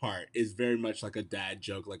joke part is very much like a dad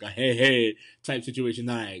joke, like a hey type situation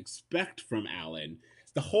that I expect from Alan.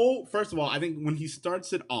 The whole, first of all, I think when he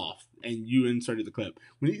starts it off, and you inserted the clip,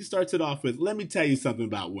 when he starts it off with, let me tell you something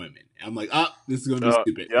about women. I'm like, this is going to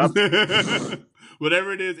be stupid.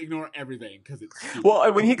 Whatever it is, ignore everything, because it's stupid. Well,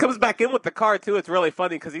 and when he comes back in with the car too, it's really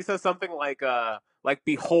funny because he says something like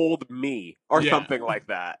 "Behold me" or Yeah. something like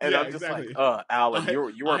that, and Yeah, I'm just exactly. like, Alan,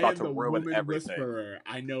 you were I about am to the ruin woman everything. Whisperer.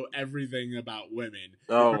 I know everything about women.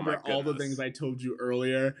 Oh, Remember my all the goodness. things I told you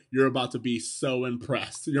earlier? You're about to be so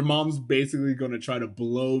impressed. Your mom's basically going to try to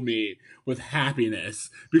blow me with happiness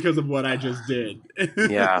because of what I just did.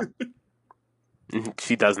 Yeah.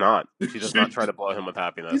 She does not. She does not try to blow him with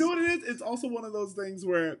happiness. You know what it is? It's also one of those things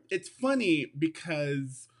where it's funny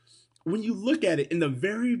because when you look at it in the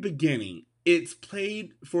very beginning, it's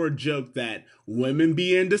played for a joke that women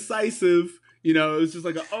be indecisive. You know, it's just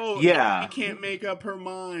like, Yeah. she can't make up her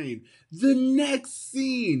mind. The next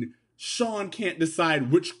scene, Sean can't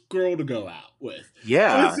decide which girl to go out with.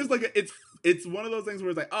 Yeah. It's just like it's one of those things where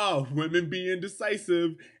it's like, women be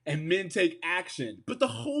indecisive and men take action. But the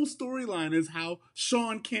whole storyline is how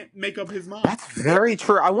Sean can't make up his mind. That's very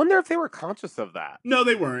true. I wonder if they were conscious of that. No,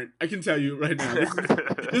 they weren't. I can tell you right now.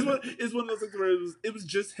 It's one of those things where it was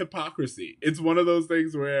just hypocrisy. It's one of those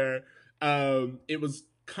things where it was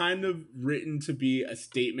kind of written to be a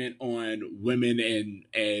statement on women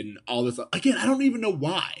and all this. Again, I don't even know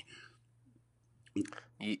why.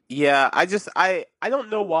 Yeah, I don't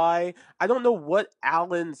know why. I don't know what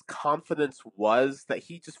Alan's confidence was that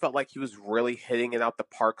he just felt like he was really hitting it out the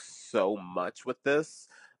park so much with this.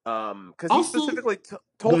 Because he Also, specifically go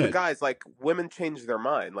told the ahead. guys like women change their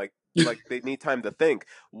mind, like they need time to think.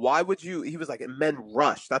 Why would you? He was like, men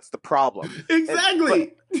rush. That's the problem. But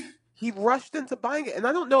Exactly. he rushed into buying it, and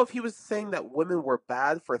I don't know if he was saying that women were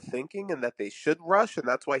bad for thinking and that they should rush, and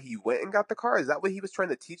that's why he went and got the car. Is that what he was trying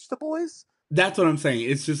to teach the boys? That's what I'm saying.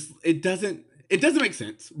 It's just it doesn't make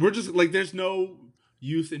sense. We're just like there's no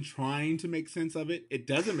use in trying to make sense of it. It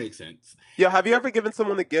doesn't make sense. Yeah, have you ever given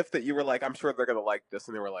someone a gift that you were like, I'm sure they're gonna like this,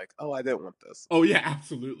 and they were like, oh, I didn't want this. Oh yeah,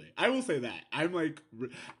 absolutely. I will say that. I'm like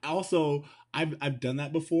also I've done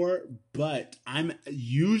that before, but I'm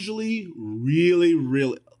usually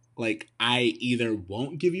really like I either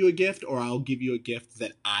won't give you a gift or I'll give you a gift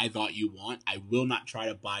that I thought you want. I will not try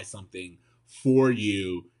to buy something for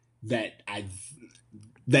you that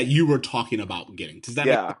that you were talking about getting. Does that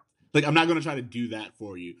make Yeah, like I'm not going to try to do that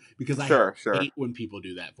for you because I sure. hate when people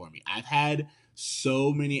do that for me. I've had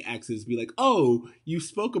so many exes be like, "Oh, you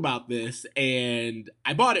spoke about this and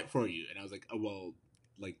I bought it for you." And I was like, "Oh, well,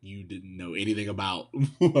 like you didn't know anything about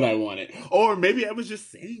what I wanted." Or maybe I was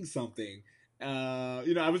just saying something.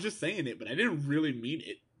 I was just saying it, but I didn't really mean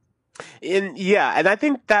it. And I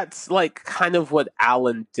think that's like kind of what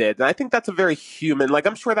Alan did. And I think that's a very human, like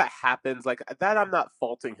I'm sure that happens. Like that I'm not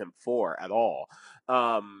faulting him for at all.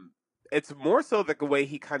 Um it's more so the way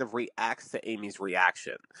he kind of reacts to Amy's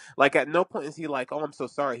reaction. Like at no point is he like, "Oh, I'm so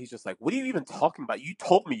sorry." He's just like, "What are you even talking about? You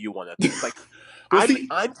told me you wanted this." Like Well, I'm see,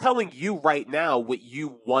 I'm telling you right now what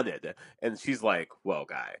you wanted. And she's like, "Well,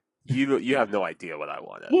 guy, you have no idea what I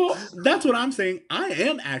wanted." well, that's what I'm saying. I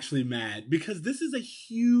am actually mad because this is a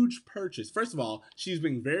huge purchase. First of all, she's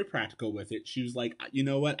being very practical with it. She was like, you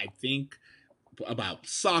know what? I think about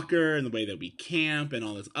soccer and the way that we camp and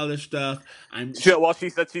all this other stuff. Well, she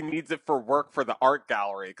said she needs it for work for the art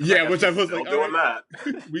gallery because I Yeah, guess which I she's was still like, all doing right,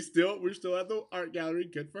 that. we're still at the art gallery.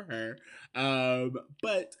 Good for her.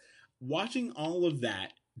 But watching all of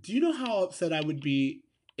that, do you know how upset I would be?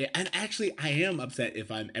 And actually, I am upset if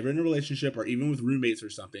I'm ever in a relationship or even with roommates or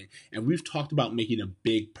something, and we've talked about making a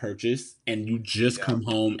big purchase, and you just Yeah. come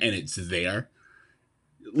home and it's there.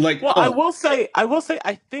 Like, Well, oh, I will say,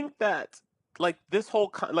 I think that like this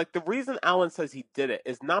whole like the reason Alan says he did it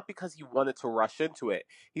is not because he wanted to rush into it.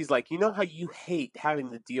 He's like, you know how you hate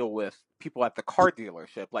having to deal with people at the car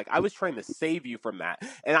dealership. Like I was trying to save you from that,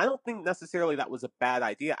 and I don't think necessarily that was a bad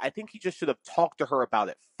idea. I think he just should have talked to her about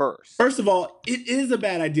it first. first of all, it is a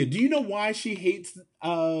bad idea. Do you know why she hates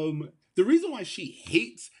the reason why she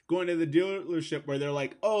hates going to the dealership where they're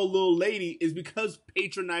like, "Oh, little lady," is because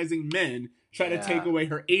patronizing men try to take Yeah. away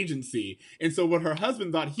her agency. And so what her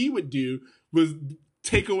husband thought he would do was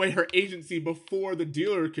take away her agency before the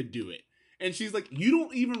dealer could do it. And she's like, "You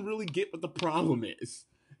don't even really get what the problem is."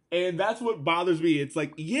 And that's what bothers me. It's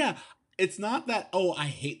like, yeah, it's not that, oh, I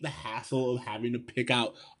hate the hassle of having to pick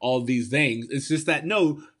out all these things. It's just that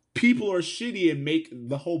no, people are shitty and make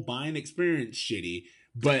the whole buying experience shitty.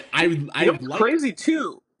 But I You know what's like. crazy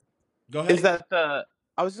too Go ahead. is that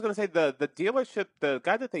I was just gonna say the dealership, the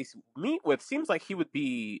guy that they meet with seems like he would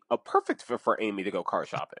be a perfect fit for Amy to go car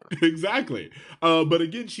shopping. Exactly. But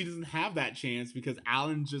again, she doesn't have that chance because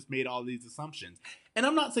Alan just made all these assumptions. And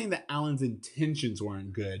I'm not saying that Alan's intentions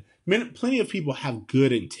weren't good. Plenty of people have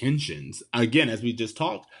good intentions. Again, as we just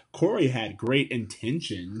talked, Corey had great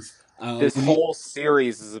intentions. This whole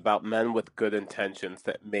series is about men with good intentions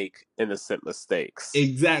that make innocent mistakes.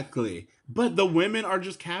 Exactly. But the women are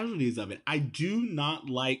just casualties of it. I do not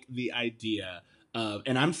like the idea of,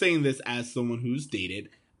 and I'm saying this as someone who's dated,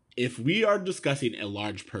 if we are discussing a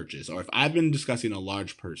large purchase, or if I've been discussing a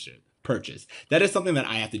large purchase, that is something that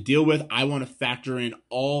I have to deal with. I want to factor in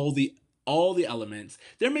all the elements.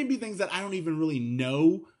 There may be things that I don't even really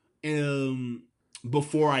know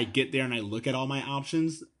before I get there and I look at all my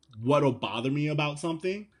options, what'll bother me about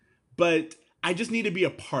something. But I just need to be a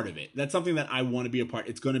part of it. That's something that I want to be a part.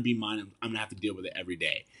 It's going to be mine. I'm going to have to deal with it every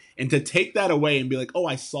day. And to take that away and be like, "Oh,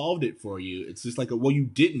 I solved it for you." It's just like, well, you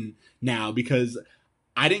didn't now because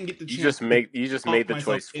I didn't get the chance. You just made the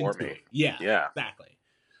choice for me. Yeah, Yeah. exactly.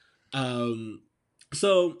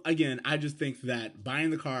 So again, I just think that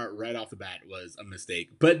buying the car right off the bat was a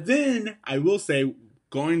mistake. But then I will say,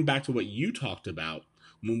 going back to what you talked about,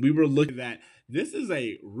 when we were looking at that, this is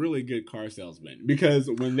a really good car salesman because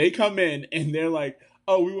when they come in and they're like,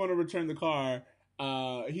 "Oh, we want to return the car,"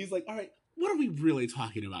 he's like, "All right, what are we really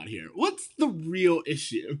talking about here? What's the real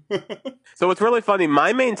issue? So it's really funny.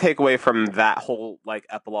 My main takeaway from that whole like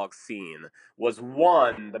epilogue scene was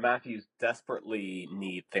one, the Matthews desperately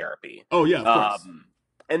need therapy. Oh yeah, of course.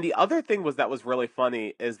 And the other thing was that was really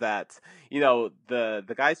funny is that, you know, the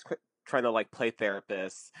guy's trying to like play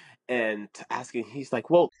therapist and asking, he's like,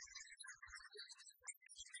 well,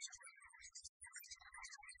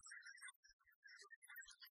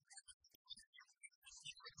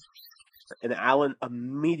 and Alan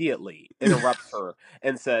immediately interrupts her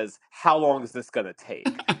and says, how long is this going to take?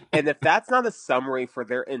 And if that's not a summary for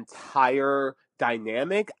their entire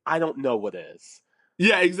dynamic, I don't know what is.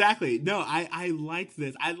 Yeah, exactly. No, I liked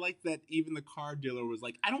this. I liked that even the car dealer was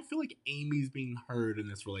like, I don't feel like Amy's being heard in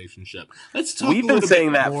this relationship. Let's talk. We've a been little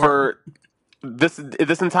saying bit that more. for this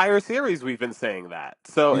entire series. We've been saying that.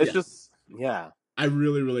 So it's Yeah. just, yeah. I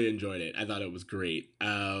really, really enjoyed it. I thought it was great.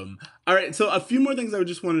 All right, so a few more things I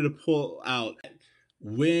just wanted to pull out.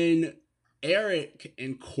 When Eric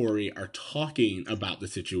and Corey are talking about the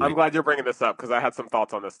situation. I'm glad you're bringing this up because I had some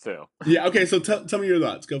thoughts on this too. Yeah, okay, so tell me your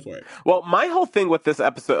thoughts. Go for it. Well, my whole thing with this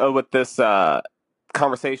episode, with this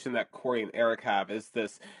conversation that Corey and Eric have is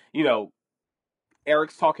this, you know,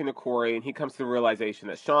 Eric's talking to Corey and he comes to the realization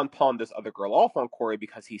that Sean pawned this other girl off on Corey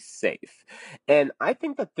because he's safe. And I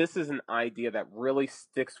think that this is an idea that really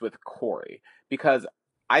sticks with Corey because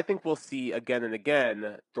I think we'll see again and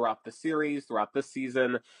again throughout the series, throughout this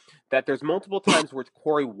season, that there's multiple times where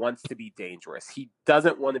Corey wants to be dangerous. He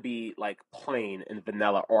doesn't want to be like plain and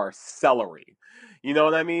vanilla or celery. You know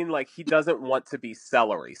what I mean? Like he doesn't want to be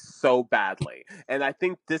celery so badly. And I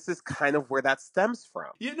think this is kind of where that stems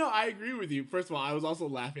from. Yeah, no, I agree with you. First of all, I was also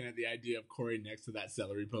laughing at the idea of Corey next to that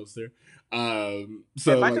celery poster. So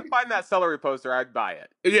if I could find that celery poster, I'd buy it.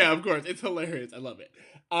 Yeah, of course. It's hilarious. I love it.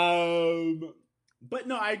 But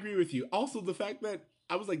no, I agree with you. Also, the fact that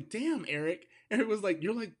I was like, damn, Eric. Eric was like,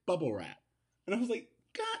 you're like bubble wrap. And I was like,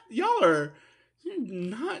 God, y'all are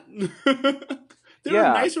not. There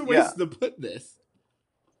are nicer ways to put this.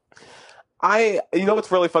 You know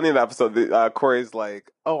what's really funny in the episode? Corey's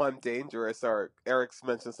like, oh, I'm dangerous. Or Eric's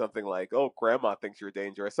mentioned something like, oh, grandma thinks you're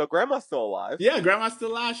dangerous. So grandma's still alive. Yeah, grandma's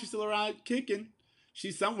still alive. She's still around kicking.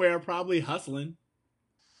 She's somewhere probably hustling.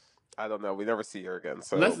 I don't know. We never see her again.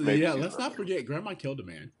 So let's not forget, Grandma killed a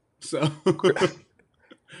man. So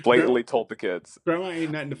blatantly told the kids. Grandma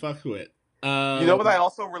ain't nothing to fuck with. You know what I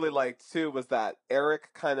also really liked too was that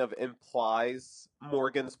Eric kind of implies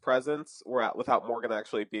Morgan's presence without Morgan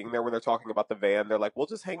actually being there when they're talking about the van. They're like, we'll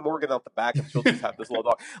just hang Morgan out the back and she'll just have this little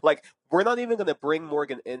dog. Like, we're not even going to bring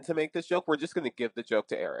Morgan in to make this joke. We're just going to give the joke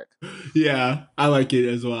to Eric. Yeah, I like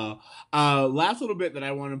it as well. Last little bit that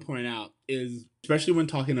I want to point out is, especially when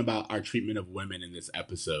talking about our treatment of women in this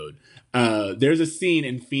episode, there's a scene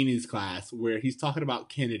in Feeney's class where he's talking about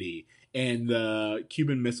Kennedy and the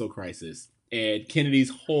Cuban Missile Crisis and Kennedy's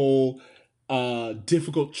whole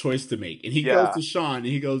difficult choice to make. And he goes to Sean and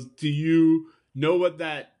he goes, do you know what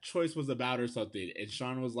that choice was about or something? And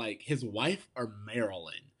Sean was like, his wife or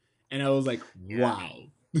Marilyn? And I was like, wow.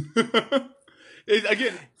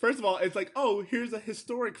 Again, first of all, it's like, oh, here's a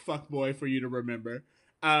historic fuckboy for you to remember.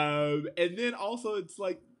 And then also it's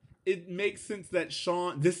like, it makes sense that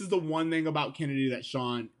Sean, this is the one thing about Kennedy that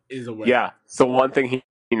Sean is aware of. Yeah, so one thing he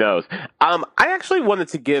knows. I actually wanted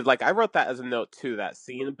to give, like, I wrote that as a note to that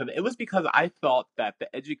scene, but it was because I thought that the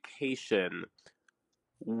education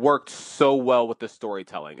worked so well with the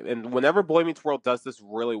storytelling. And whenever Boy Meets World does this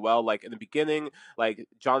really well, like in the beginning, like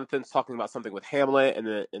Jonathan's talking about something with Hamlet, and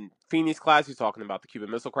then in Feeney's class, he's talking about the Cuban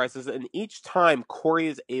Missile Crisis, and each time Corey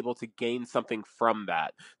is able to gain something from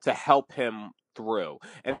that to help him through.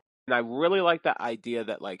 And I really like that idea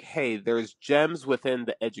that, like, hey, there's gems within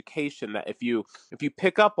the education that if you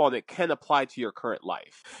pick up on it, can apply to your current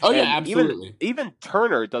life. Oh, yeah, And absolutely. Even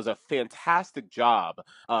Turner does a fantastic job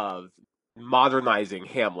of modernizing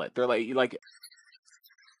Hamlet. They're like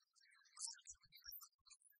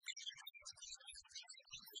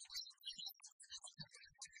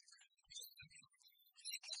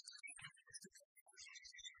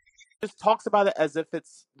just talks about it as if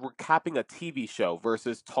it's recapping a TV show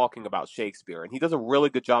versus talking about Shakespeare. And he does a really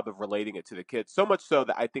good job of relating it to the kids. So much so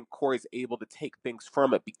that I think Corey's able to take things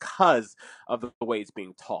from it because of the way it's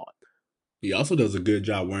being taught. He also does a good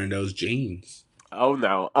job wearing those jeans. Oh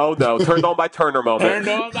no. Turned on by Turner moment. Turned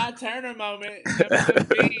on by Turner moment.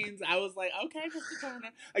 Episode jeans. I was like, okay, Mr. Turner.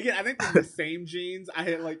 Again, I think they're the same jeans.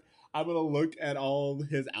 I'm gonna look at all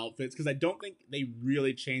his outfits because I don't think they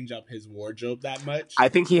really change up his wardrobe that much. I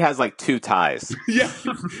think he has like 2 ties. Yeah,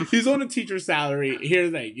 he's on a teacher's salary.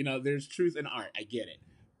 Here's the thing, there's truth in art. I get it,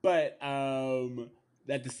 but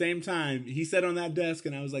at the same time, he sat on that desk,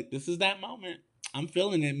 and I was like, "This is that moment. I'm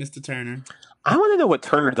feeling it, Mr. Turner." I want to know what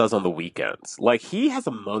Turner does on the weekends. Like, he has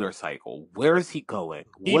a motorcycle. Where is he going?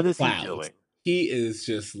 What is he Plows. doing? He is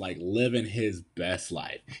just like living his best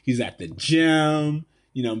life. He's at the gym,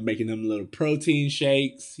 making them little protein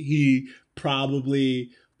shakes. He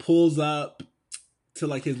probably pulls up to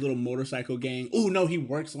like his little motorcycle gang. Oh no, he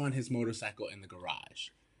works on his motorcycle in the garage,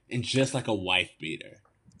 and just like a wife beater.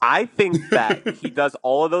 I think that he does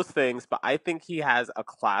all of those things, but I think he has a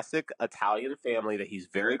classic Italian family that he's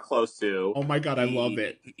very close to. Oh my god, I love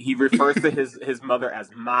it. He refers to his mother as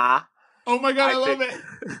Ma. Oh my god, I love it.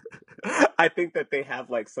 I think that they have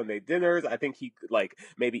like Sunday dinners. I think he like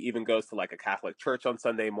maybe even goes to like a Catholic church on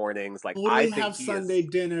Sunday mornings. Like, I think have Sunday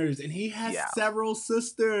dinners, and he has several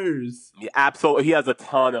sisters. Yeah, absolutely. He has a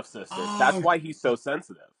ton of sisters. That's why he's so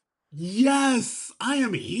sensitive. Yes, I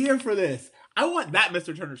am here for this. I want that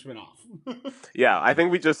Mr. Turner spinoff. Yeah, I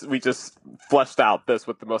think we just fleshed out this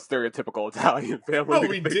with the most stereotypical Italian family. Oh,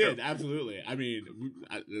 we did, absolutely. I mean,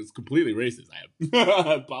 it's completely racist.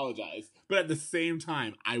 I apologize, but at the same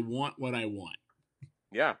time, I want what I want.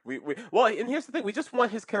 Yeah, well, and here's the thing: we just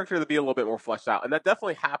want his character to be a little bit more fleshed out, and that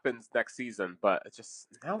definitely happens next season. But it's just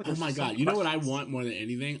now. Oh my god! You know what I want more than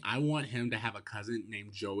anything? I want him to have a cousin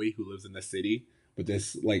named Joey who lives in the city. With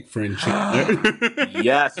this like friend Chandler.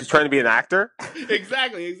 Yes, he's trying to be an actor.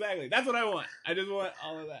 Exactly. That's what I want. I just want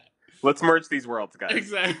all of that. Let's merge these worlds, guys.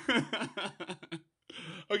 Exactly.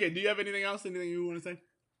 Okay, do you have anything else? Anything you want to say?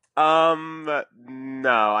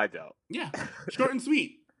 No, I don't. Yeah, short and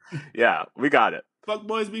sweet. Yeah, we got it. Fuck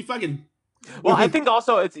boys be fucking. Well, I think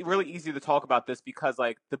also it's really easy to talk about this because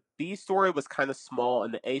like the B story was kind of small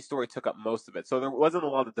and the A story took up most of it, so there wasn't a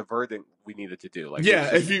lot of diverting we needed to do. Like, yeah,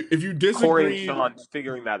 if you disagreed, Corey and Sean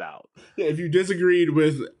figuring that out. Yeah, if you disagreed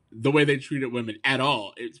with the way they treated women at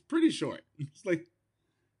all, it's pretty short. It's like,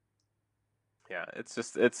 yeah,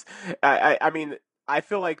 I mean. I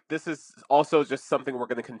feel like this is also just something we're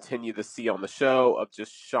going to continue to see on the show of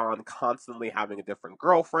just Sean constantly having a different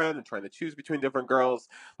girlfriend and trying to choose between different girls.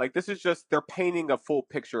 Like, this is just, they're painting a full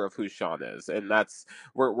picture of who Sean is. And that's,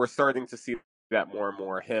 we're starting to see that more and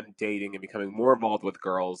more, him dating and becoming more involved with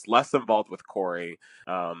girls, less involved with Corey.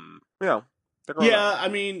 Yeah, I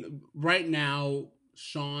mean, right now,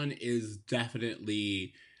 Sean is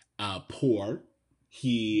definitely poor.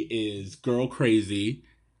 He is girl crazy.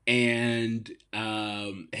 And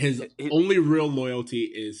his only real loyalty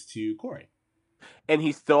is to Corey. And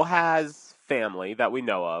he still has family that we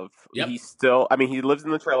know of. Yep. He lives in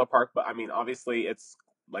the trailer park, but I mean, obviously it's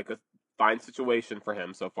like a fine situation for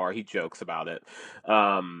him so far. He jokes about it.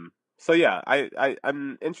 So yeah,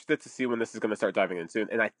 I'm interested to see when this is going to start diving in soon.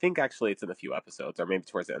 And I think actually it's in a few episodes or maybe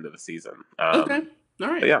towards the end of the season. Okay. All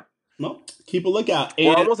right. Yeah. Well, keep a lookout.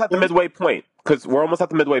 We're almost at the midway point because we're almost at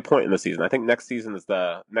the midway point in the season. I think next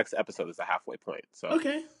episode is the halfway point. So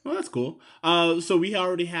okay, well that's cool. So we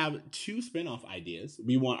already have 2 spinoff ideas.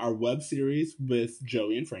 We want our web series with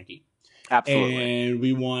Joey and Frankie. Absolutely. And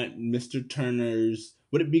we want Mr. Turner's.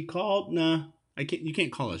 Would it be called? Nah, I can't. You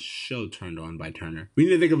can't call a show Turned On by Turner. We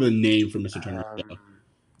need to think of a name for Mr. Turner's show.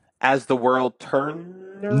 As the World Turns?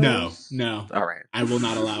 No. All right. I will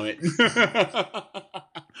not allow it.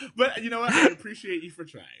 But you know what? I appreciate you for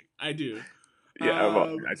trying. I do. Yeah,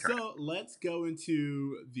 well, I try. So let's go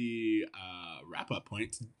into the wrap-up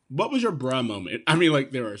points. What was your bruh moment? I mean,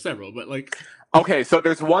 like, there are several, but like... Okay, so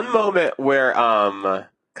there's one moment where,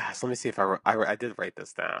 gosh, let me see if I did write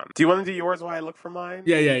this down. Do you want to do yours while I look for mine?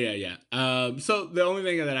 Yeah. So the only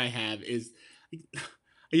thing that I have is,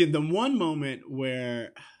 again, the one moment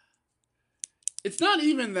where... It's not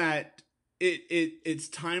even that it's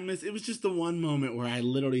timeless. It was just the one moment where I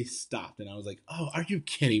literally stopped and I was like, oh, are you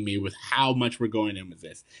kidding me with how much we're going in with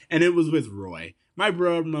this? And it was with Roy. My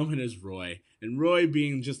bro moment is Roy. And Roy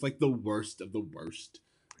being just like the worst of the worst.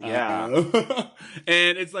 Yeah.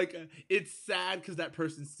 And it's like, it's sad because that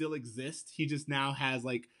person still exists. He just now has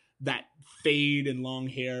like that fade and long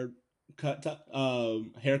haircut.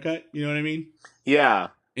 You know what I mean? Yeah.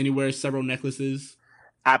 And he wears several necklaces.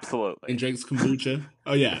 Absolutely. And drinks kombucha.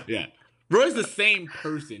 Oh, yeah. Roy's the same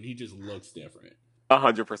person. He just looks different.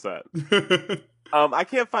 100%. I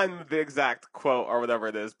can't find the exact quote or whatever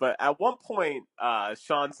it is, but at one point,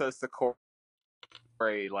 Sean says to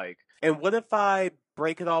Corey, like, and what if I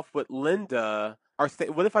break it off with Linda? Or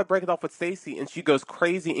what if I break it off with Stacy and she goes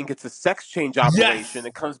crazy and gets a sex change operation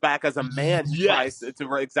and comes back as a man who tries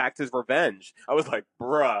to exact his revenge? I was like,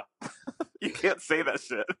 bruh, you can't say that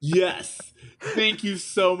shit. Yes. Thank you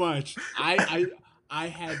so much. I'd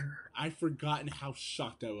forgotten how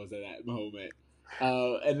shocked I was at that moment.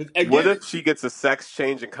 And What again, if she gets a sex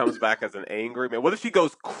change and comes back as an angry man? What if she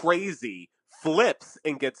goes crazy, flips,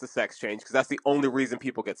 and gets a sex change? Because that's the only reason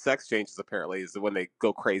people get sex changes, apparently, is when they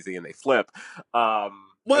go crazy and they flip. what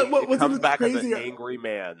It what's comes even back as an crazier angry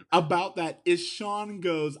man. about that is Sean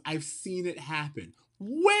goes, "I've seen it happen."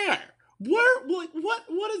 Where? Where? What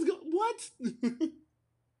is what?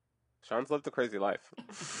 Sean's lived a crazy life.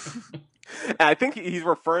 And I think he's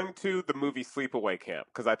referring to the movie Sleepaway Camp,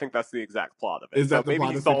 because I think that's the exact plot of it. Is that so the maybe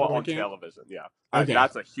plot he of saw it Sleepaway on Camp? television. Yeah. Okay.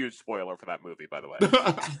 That's a huge spoiler for that movie, by the way.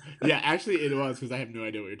 Yeah, actually, it was because I have no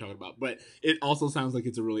idea what you're talking about. But it also sounds like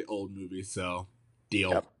it's a really old movie, so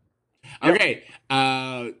deal. Yep. Okay,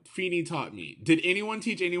 Feeny taught me. Did anyone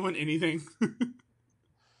teach anyone anything?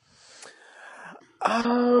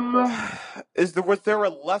 Was there a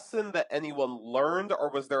lesson that anyone learned, or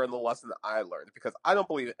was there a lesson that I learned? Because I don't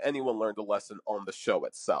believe anyone learned a lesson on the show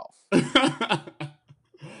itself.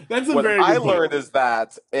 That's a What very good I point. learned is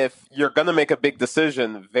that if you're gonna make a big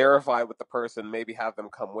decision, verify with the person, maybe have them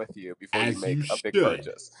come with you before As you make you a big should.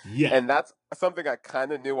 purchase. Yeah. And that's something I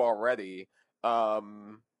kind of knew already.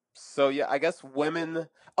 So yeah, I guess women.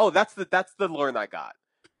 Oh, that's the learn I got.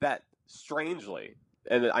 That strangely,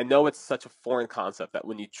 and I know it's such a foreign concept, that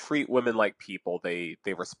when you treat women like people, they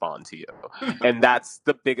respond to you, and that's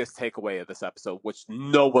the biggest takeaway of this episode, which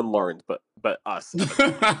no one learned but us.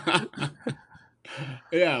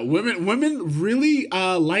 Yeah, women really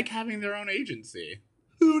like having their own agency.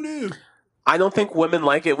 Who knew? I don't think women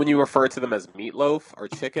like it when you refer to them as meatloaf or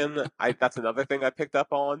chicken. That's another thing I picked up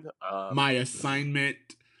on. My assignment.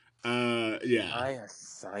 Yeah. My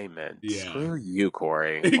assignment. Yeah. Screw you,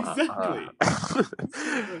 Corey. Exactly.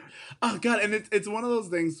 Oh god, and it's one of those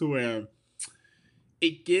things to where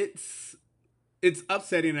it's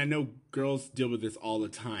upsetting. I know girls deal with this all the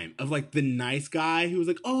time. Of like the nice guy who was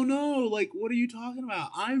like, "Oh no, like what are you talking about?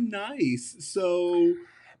 I'm nice." So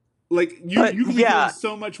like you could be doing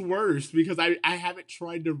so much worse because I haven't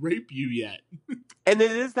tried to rape you yet. And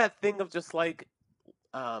it is that thing of just like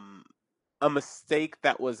a mistake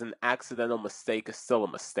that was an accidental mistake is still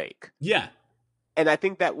a mistake. Yeah. And I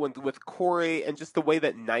think that with Corey and just the way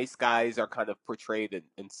that nice guys are kind of portrayed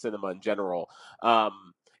in cinema in general,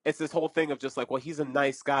 it's this whole thing of just like, well, he's a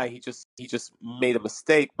nice guy. He just made a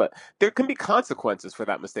mistake, but there can be consequences for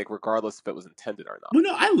that mistake, regardless if it was intended or not. Well,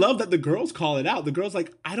 no, I love that the girls call it out. The girls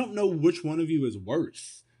like, I don't know which one of you is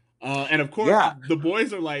worse. And of course, the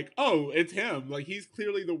boys are like, oh, it's him. Like, he's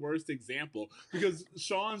clearly the worst example. Because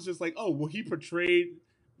Sean's just like, oh, well, he portrayed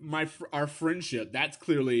our friendship. That's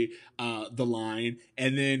clearly the line.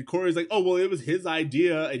 And then Corey's like, oh, well, it was his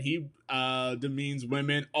idea, and he demeans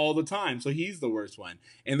women all the time. So he's the worst one.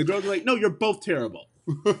 And the girls are like, no, you're both terrible.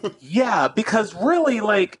 Yeah, because really,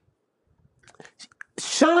 like,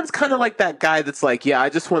 Sean's kind of like that guy that's like, yeah, I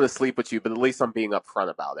just want to sleep with you, but at least I'm being upfront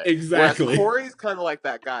about it. Exactly. Whereas Corey's kind of like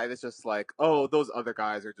that guy that's just like, oh, those other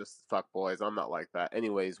guys are just fuck boys. I'm not like that.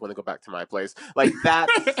 Anyways, want to go back to my place. Like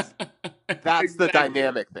that's exactly. The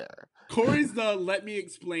dynamic there. Corey's the let me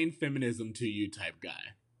explain feminism to you type guy.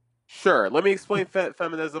 Sure, let me explain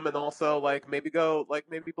feminism, and also like maybe blow.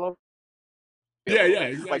 Yeah,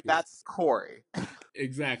 exactly. Like that's Corey.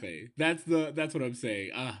 Exactly. That's what I'm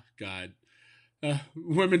saying. Ah, God.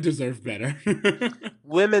 Women deserve better.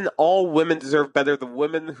 All women deserve better. The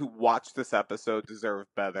women who watch this episode deserve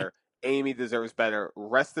better. Amy deserves better.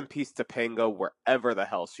 Rest in peace to Topanga, wherever the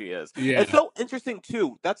hell she is. Yeah. It's so interesting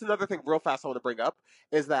too. That's another thing real fast I want to bring up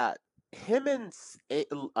is that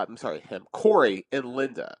Corey and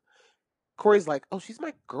Linda. Corey's like, oh, she's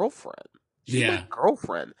my girlfriend. She's my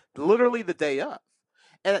girlfriend. Literally the day of.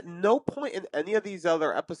 And at no point in any of these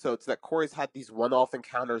other episodes that Corey's had these one-off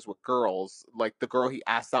encounters with girls, like the girl he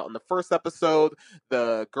asked out in the first episode,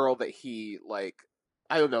 the girl that he, like,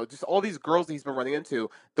 I don't know, just all these girls that he's been running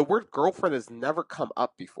into, the word girlfriend has never come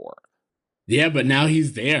up before. Yeah, but now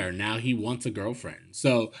he's there. Now he wants a girlfriend.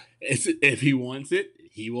 So if he wants it,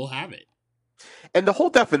 he will have it. And the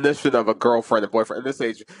whole definition of a girlfriend and boyfriend in this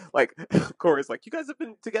age, like, Corey's like, you guys have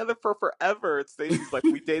been together for forever. It's Stacey's like,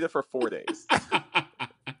 we dated for 4 days.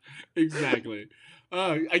 Exactly.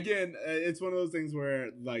 Again, it's one of those things where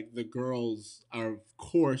like the girls are, of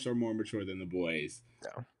course, are more mature than the boys.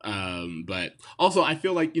 Yeah. But also I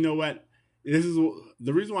feel like, you know what? This is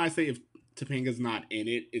the reason why I say if Topanga's not in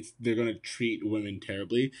it, they're gonna treat women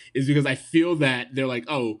terribly. Is because I feel that they're like,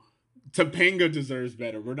 oh, Topanga deserves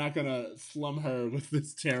better. We're not gonna slum her with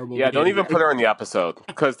this terrible. Yeah, don't even put her in the episode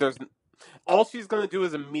because all she's gonna do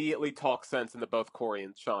is immediately talk sense into both Corey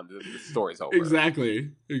and Sean. The story's over.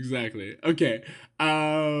 Exactly. Okay.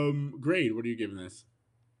 Grade. What are you giving this?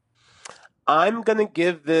 I'm gonna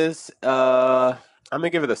give this. I'm gonna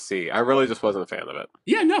give it a C. I really just wasn't a fan of it.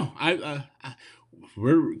 Yeah, no,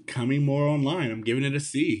 we're coming more online. I'm giving it a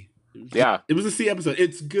C. Yeah. It was a C episode.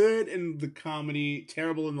 It's good in the comedy,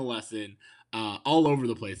 terrible in the lesson, all over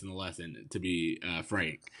the place in the lesson, to be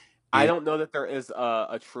frank. I don't know that there is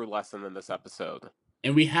a true lesson in this episode.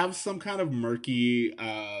 And we have some kind of murky,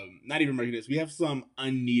 not even murkiness. We have some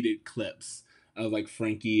unneeded clips of like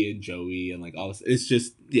Frankie and Joey and like all this. It's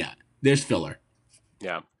just, yeah, there's filler.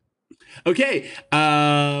 Yeah. Okay.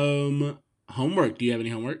 Homework. Do you have any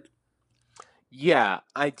homework? Yeah,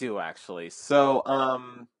 I do actually. So, all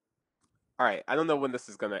right. I don't know when this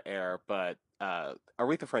is gonna air, but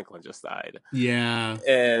Aretha Franklin just died, Yeah.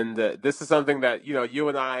 and this is something that you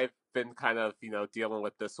and I have been kind of dealing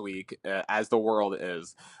with this week, as the world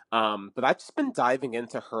is. But I've just been diving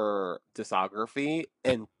into her discography,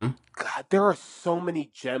 and God, there are so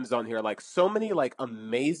many gems on here, like so many like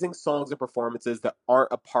amazing songs and performances that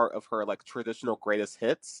aren't a part of her like traditional greatest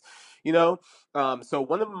hits. So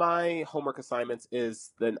one of my homework assignments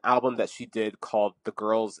is an album that she did called "The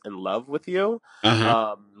Girls in Love with You."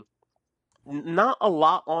 Uh-huh. Not a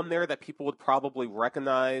lot on there that people would probably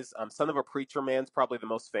recognize. Son of a Preacher Man's probably the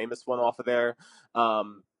most famous one off of there.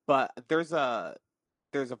 But there's a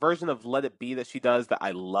version of Let It Be that she does that I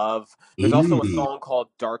love. There's also a song called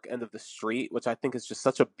Dark End of the Street, which I think is just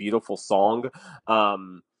such a beautiful song.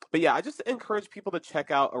 But yeah, I just encourage people to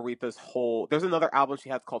check out Aretha's whole. There's another album she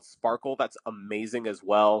has called Sparkle that's amazing as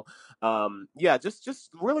well. Yeah, just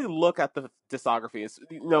really look at the discography. It's,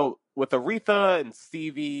 with Aretha and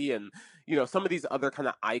Stevie and some of these other kind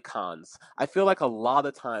of icons. I feel like a lot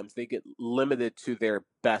of times they get limited to their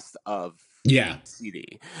best of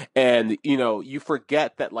CD, and you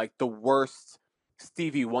forget that like the worst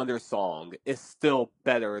Stevie Wonder song is still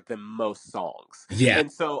better than most songs. Yeah.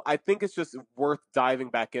 And so I think it's just worth diving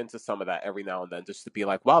back into some of that every now and then, just to be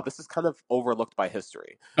like, wow, this is kind of overlooked by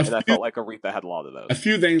history. I felt like Aretha had a lot of those. A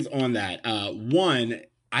few things on that. One,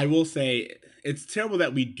 I will say it's terrible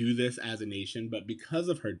that we do this as a nation, but because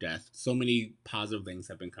of her death, so many positive things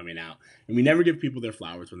have been coming out, and we never give people their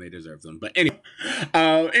flowers when they deserve them. But anyway,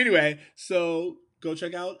 so go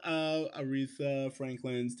check out Aretha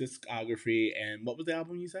Franklin's discography. And what was the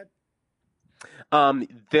album you said?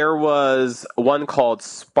 There was one called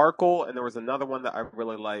Sparkle, and there was another one that I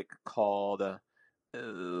really like called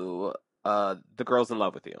The Girls in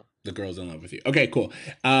Love with You. The Girls in Love with You. Okay, cool.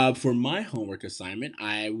 For my homework assignment,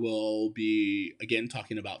 I will be again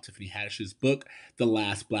talking about Tiffany Haddish's book, The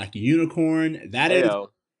Last Black Unicorn. It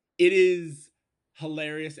is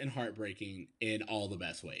hilarious and heartbreaking in all the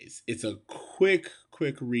best ways. It's a quick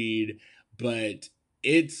read, but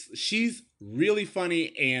she's really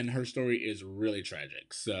funny and her story is really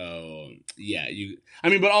tragic. So yeah,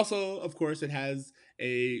 but also of course it has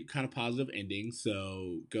a kind of positive ending,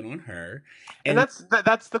 so good on her. And that's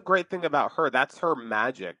the great thing about her. That's her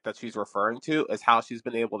magic that she's referring to, is how she's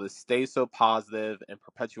been able to stay so positive and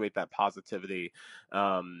perpetuate that positivity,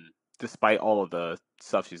 despite all of the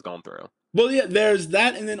stuff she's gone through. Well, yeah, there's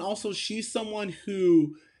that, and then also she's someone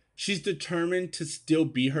who she's determined to still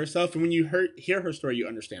be herself. And when you hear her story, you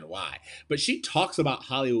understand why. But she talks about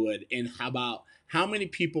Hollywood and about how many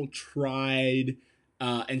people tried,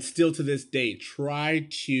 and still to this day, try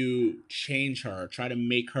to change her, try to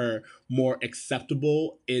make her more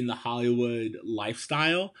acceptable in the Hollywood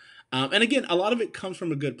lifestyle. And again, a lot of it comes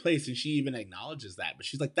from a good place, and she even acknowledges that. But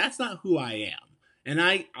she's like, that's not who I am. And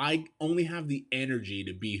I only have the energy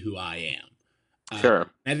to be who I am.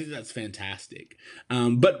 Sure. I think that's fantastic.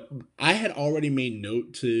 But I had already made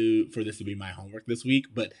note for this to be my homework this week,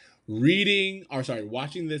 but watching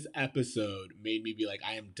this episode made me be like,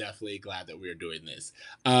 I am definitely glad that we are doing this.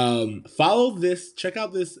 Check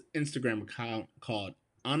out this Instagram account called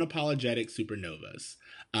Unapologetic Supernovas.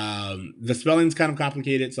 The spelling's kind of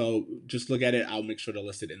complicated, so just look at it. I'll make sure to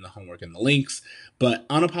list it in the homework and the links. But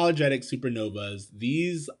Unapologetic Supernovas,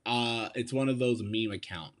 it's one of those meme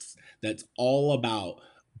accounts that's all about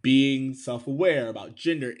being self-aware about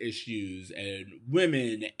gender issues and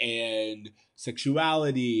women and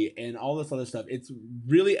sexuality and all this other stuff. It's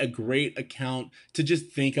really a great account to just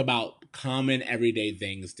think about common everyday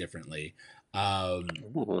things differently.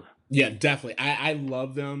 Yeah, definitely. I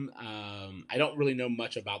love them. I don't really know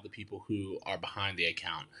much about the people who are behind the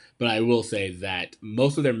account, but I will say that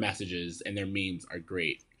most of their messages and their memes are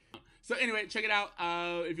great. So anyway, check it out.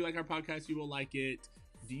 If you like our podcast, you will like it.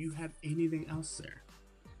 Do you have anything else, sir?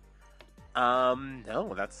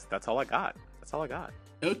 No, that's all I got. That's all I got.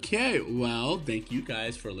 Okay, well, thank you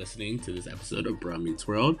guys for listening to this episode of Bro Meets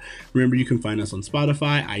World. Remember, you can find us on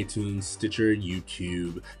Spotify, iTunes, Stitcher,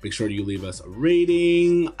 YouTube. Make sure you leave us a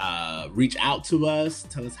rating, reach out to us,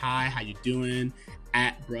 tell us hi, how you doing,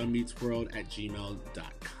 at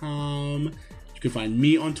bruhmeetsworld@gmail.com. You can find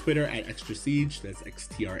me on Twitter at Extra Siege. That's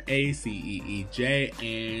XTRACEEJ.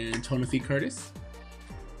 And Tonathy Curtis.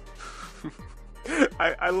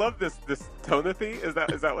 I love this Tonathy. Is that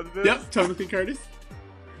what it is? Yep, Tonathy Curtis.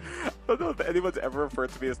 I don't know if anyone's ever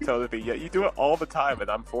referred to me as Tonathy, yet you do it all the time, and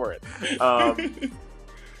I'm for it. All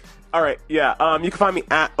right, yeah. You can find me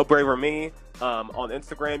at ABraverMe on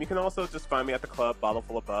Instagram. You can also just find me at the club, Bottle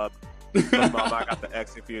Full of Bub. Mama, I got the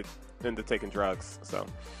X if you're into taking drugs. So.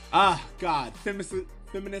 Ah, God,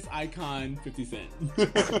 feminist icon 50 Cent.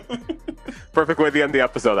 Perfect way to end the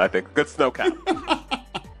episode, I think. Good snow cap.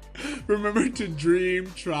 Remember to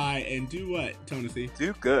dream, try, and do what, Tonathy?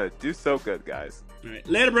 Do good. Do so good, guys. All right,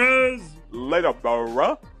 later, bros. Later,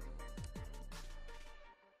 bro.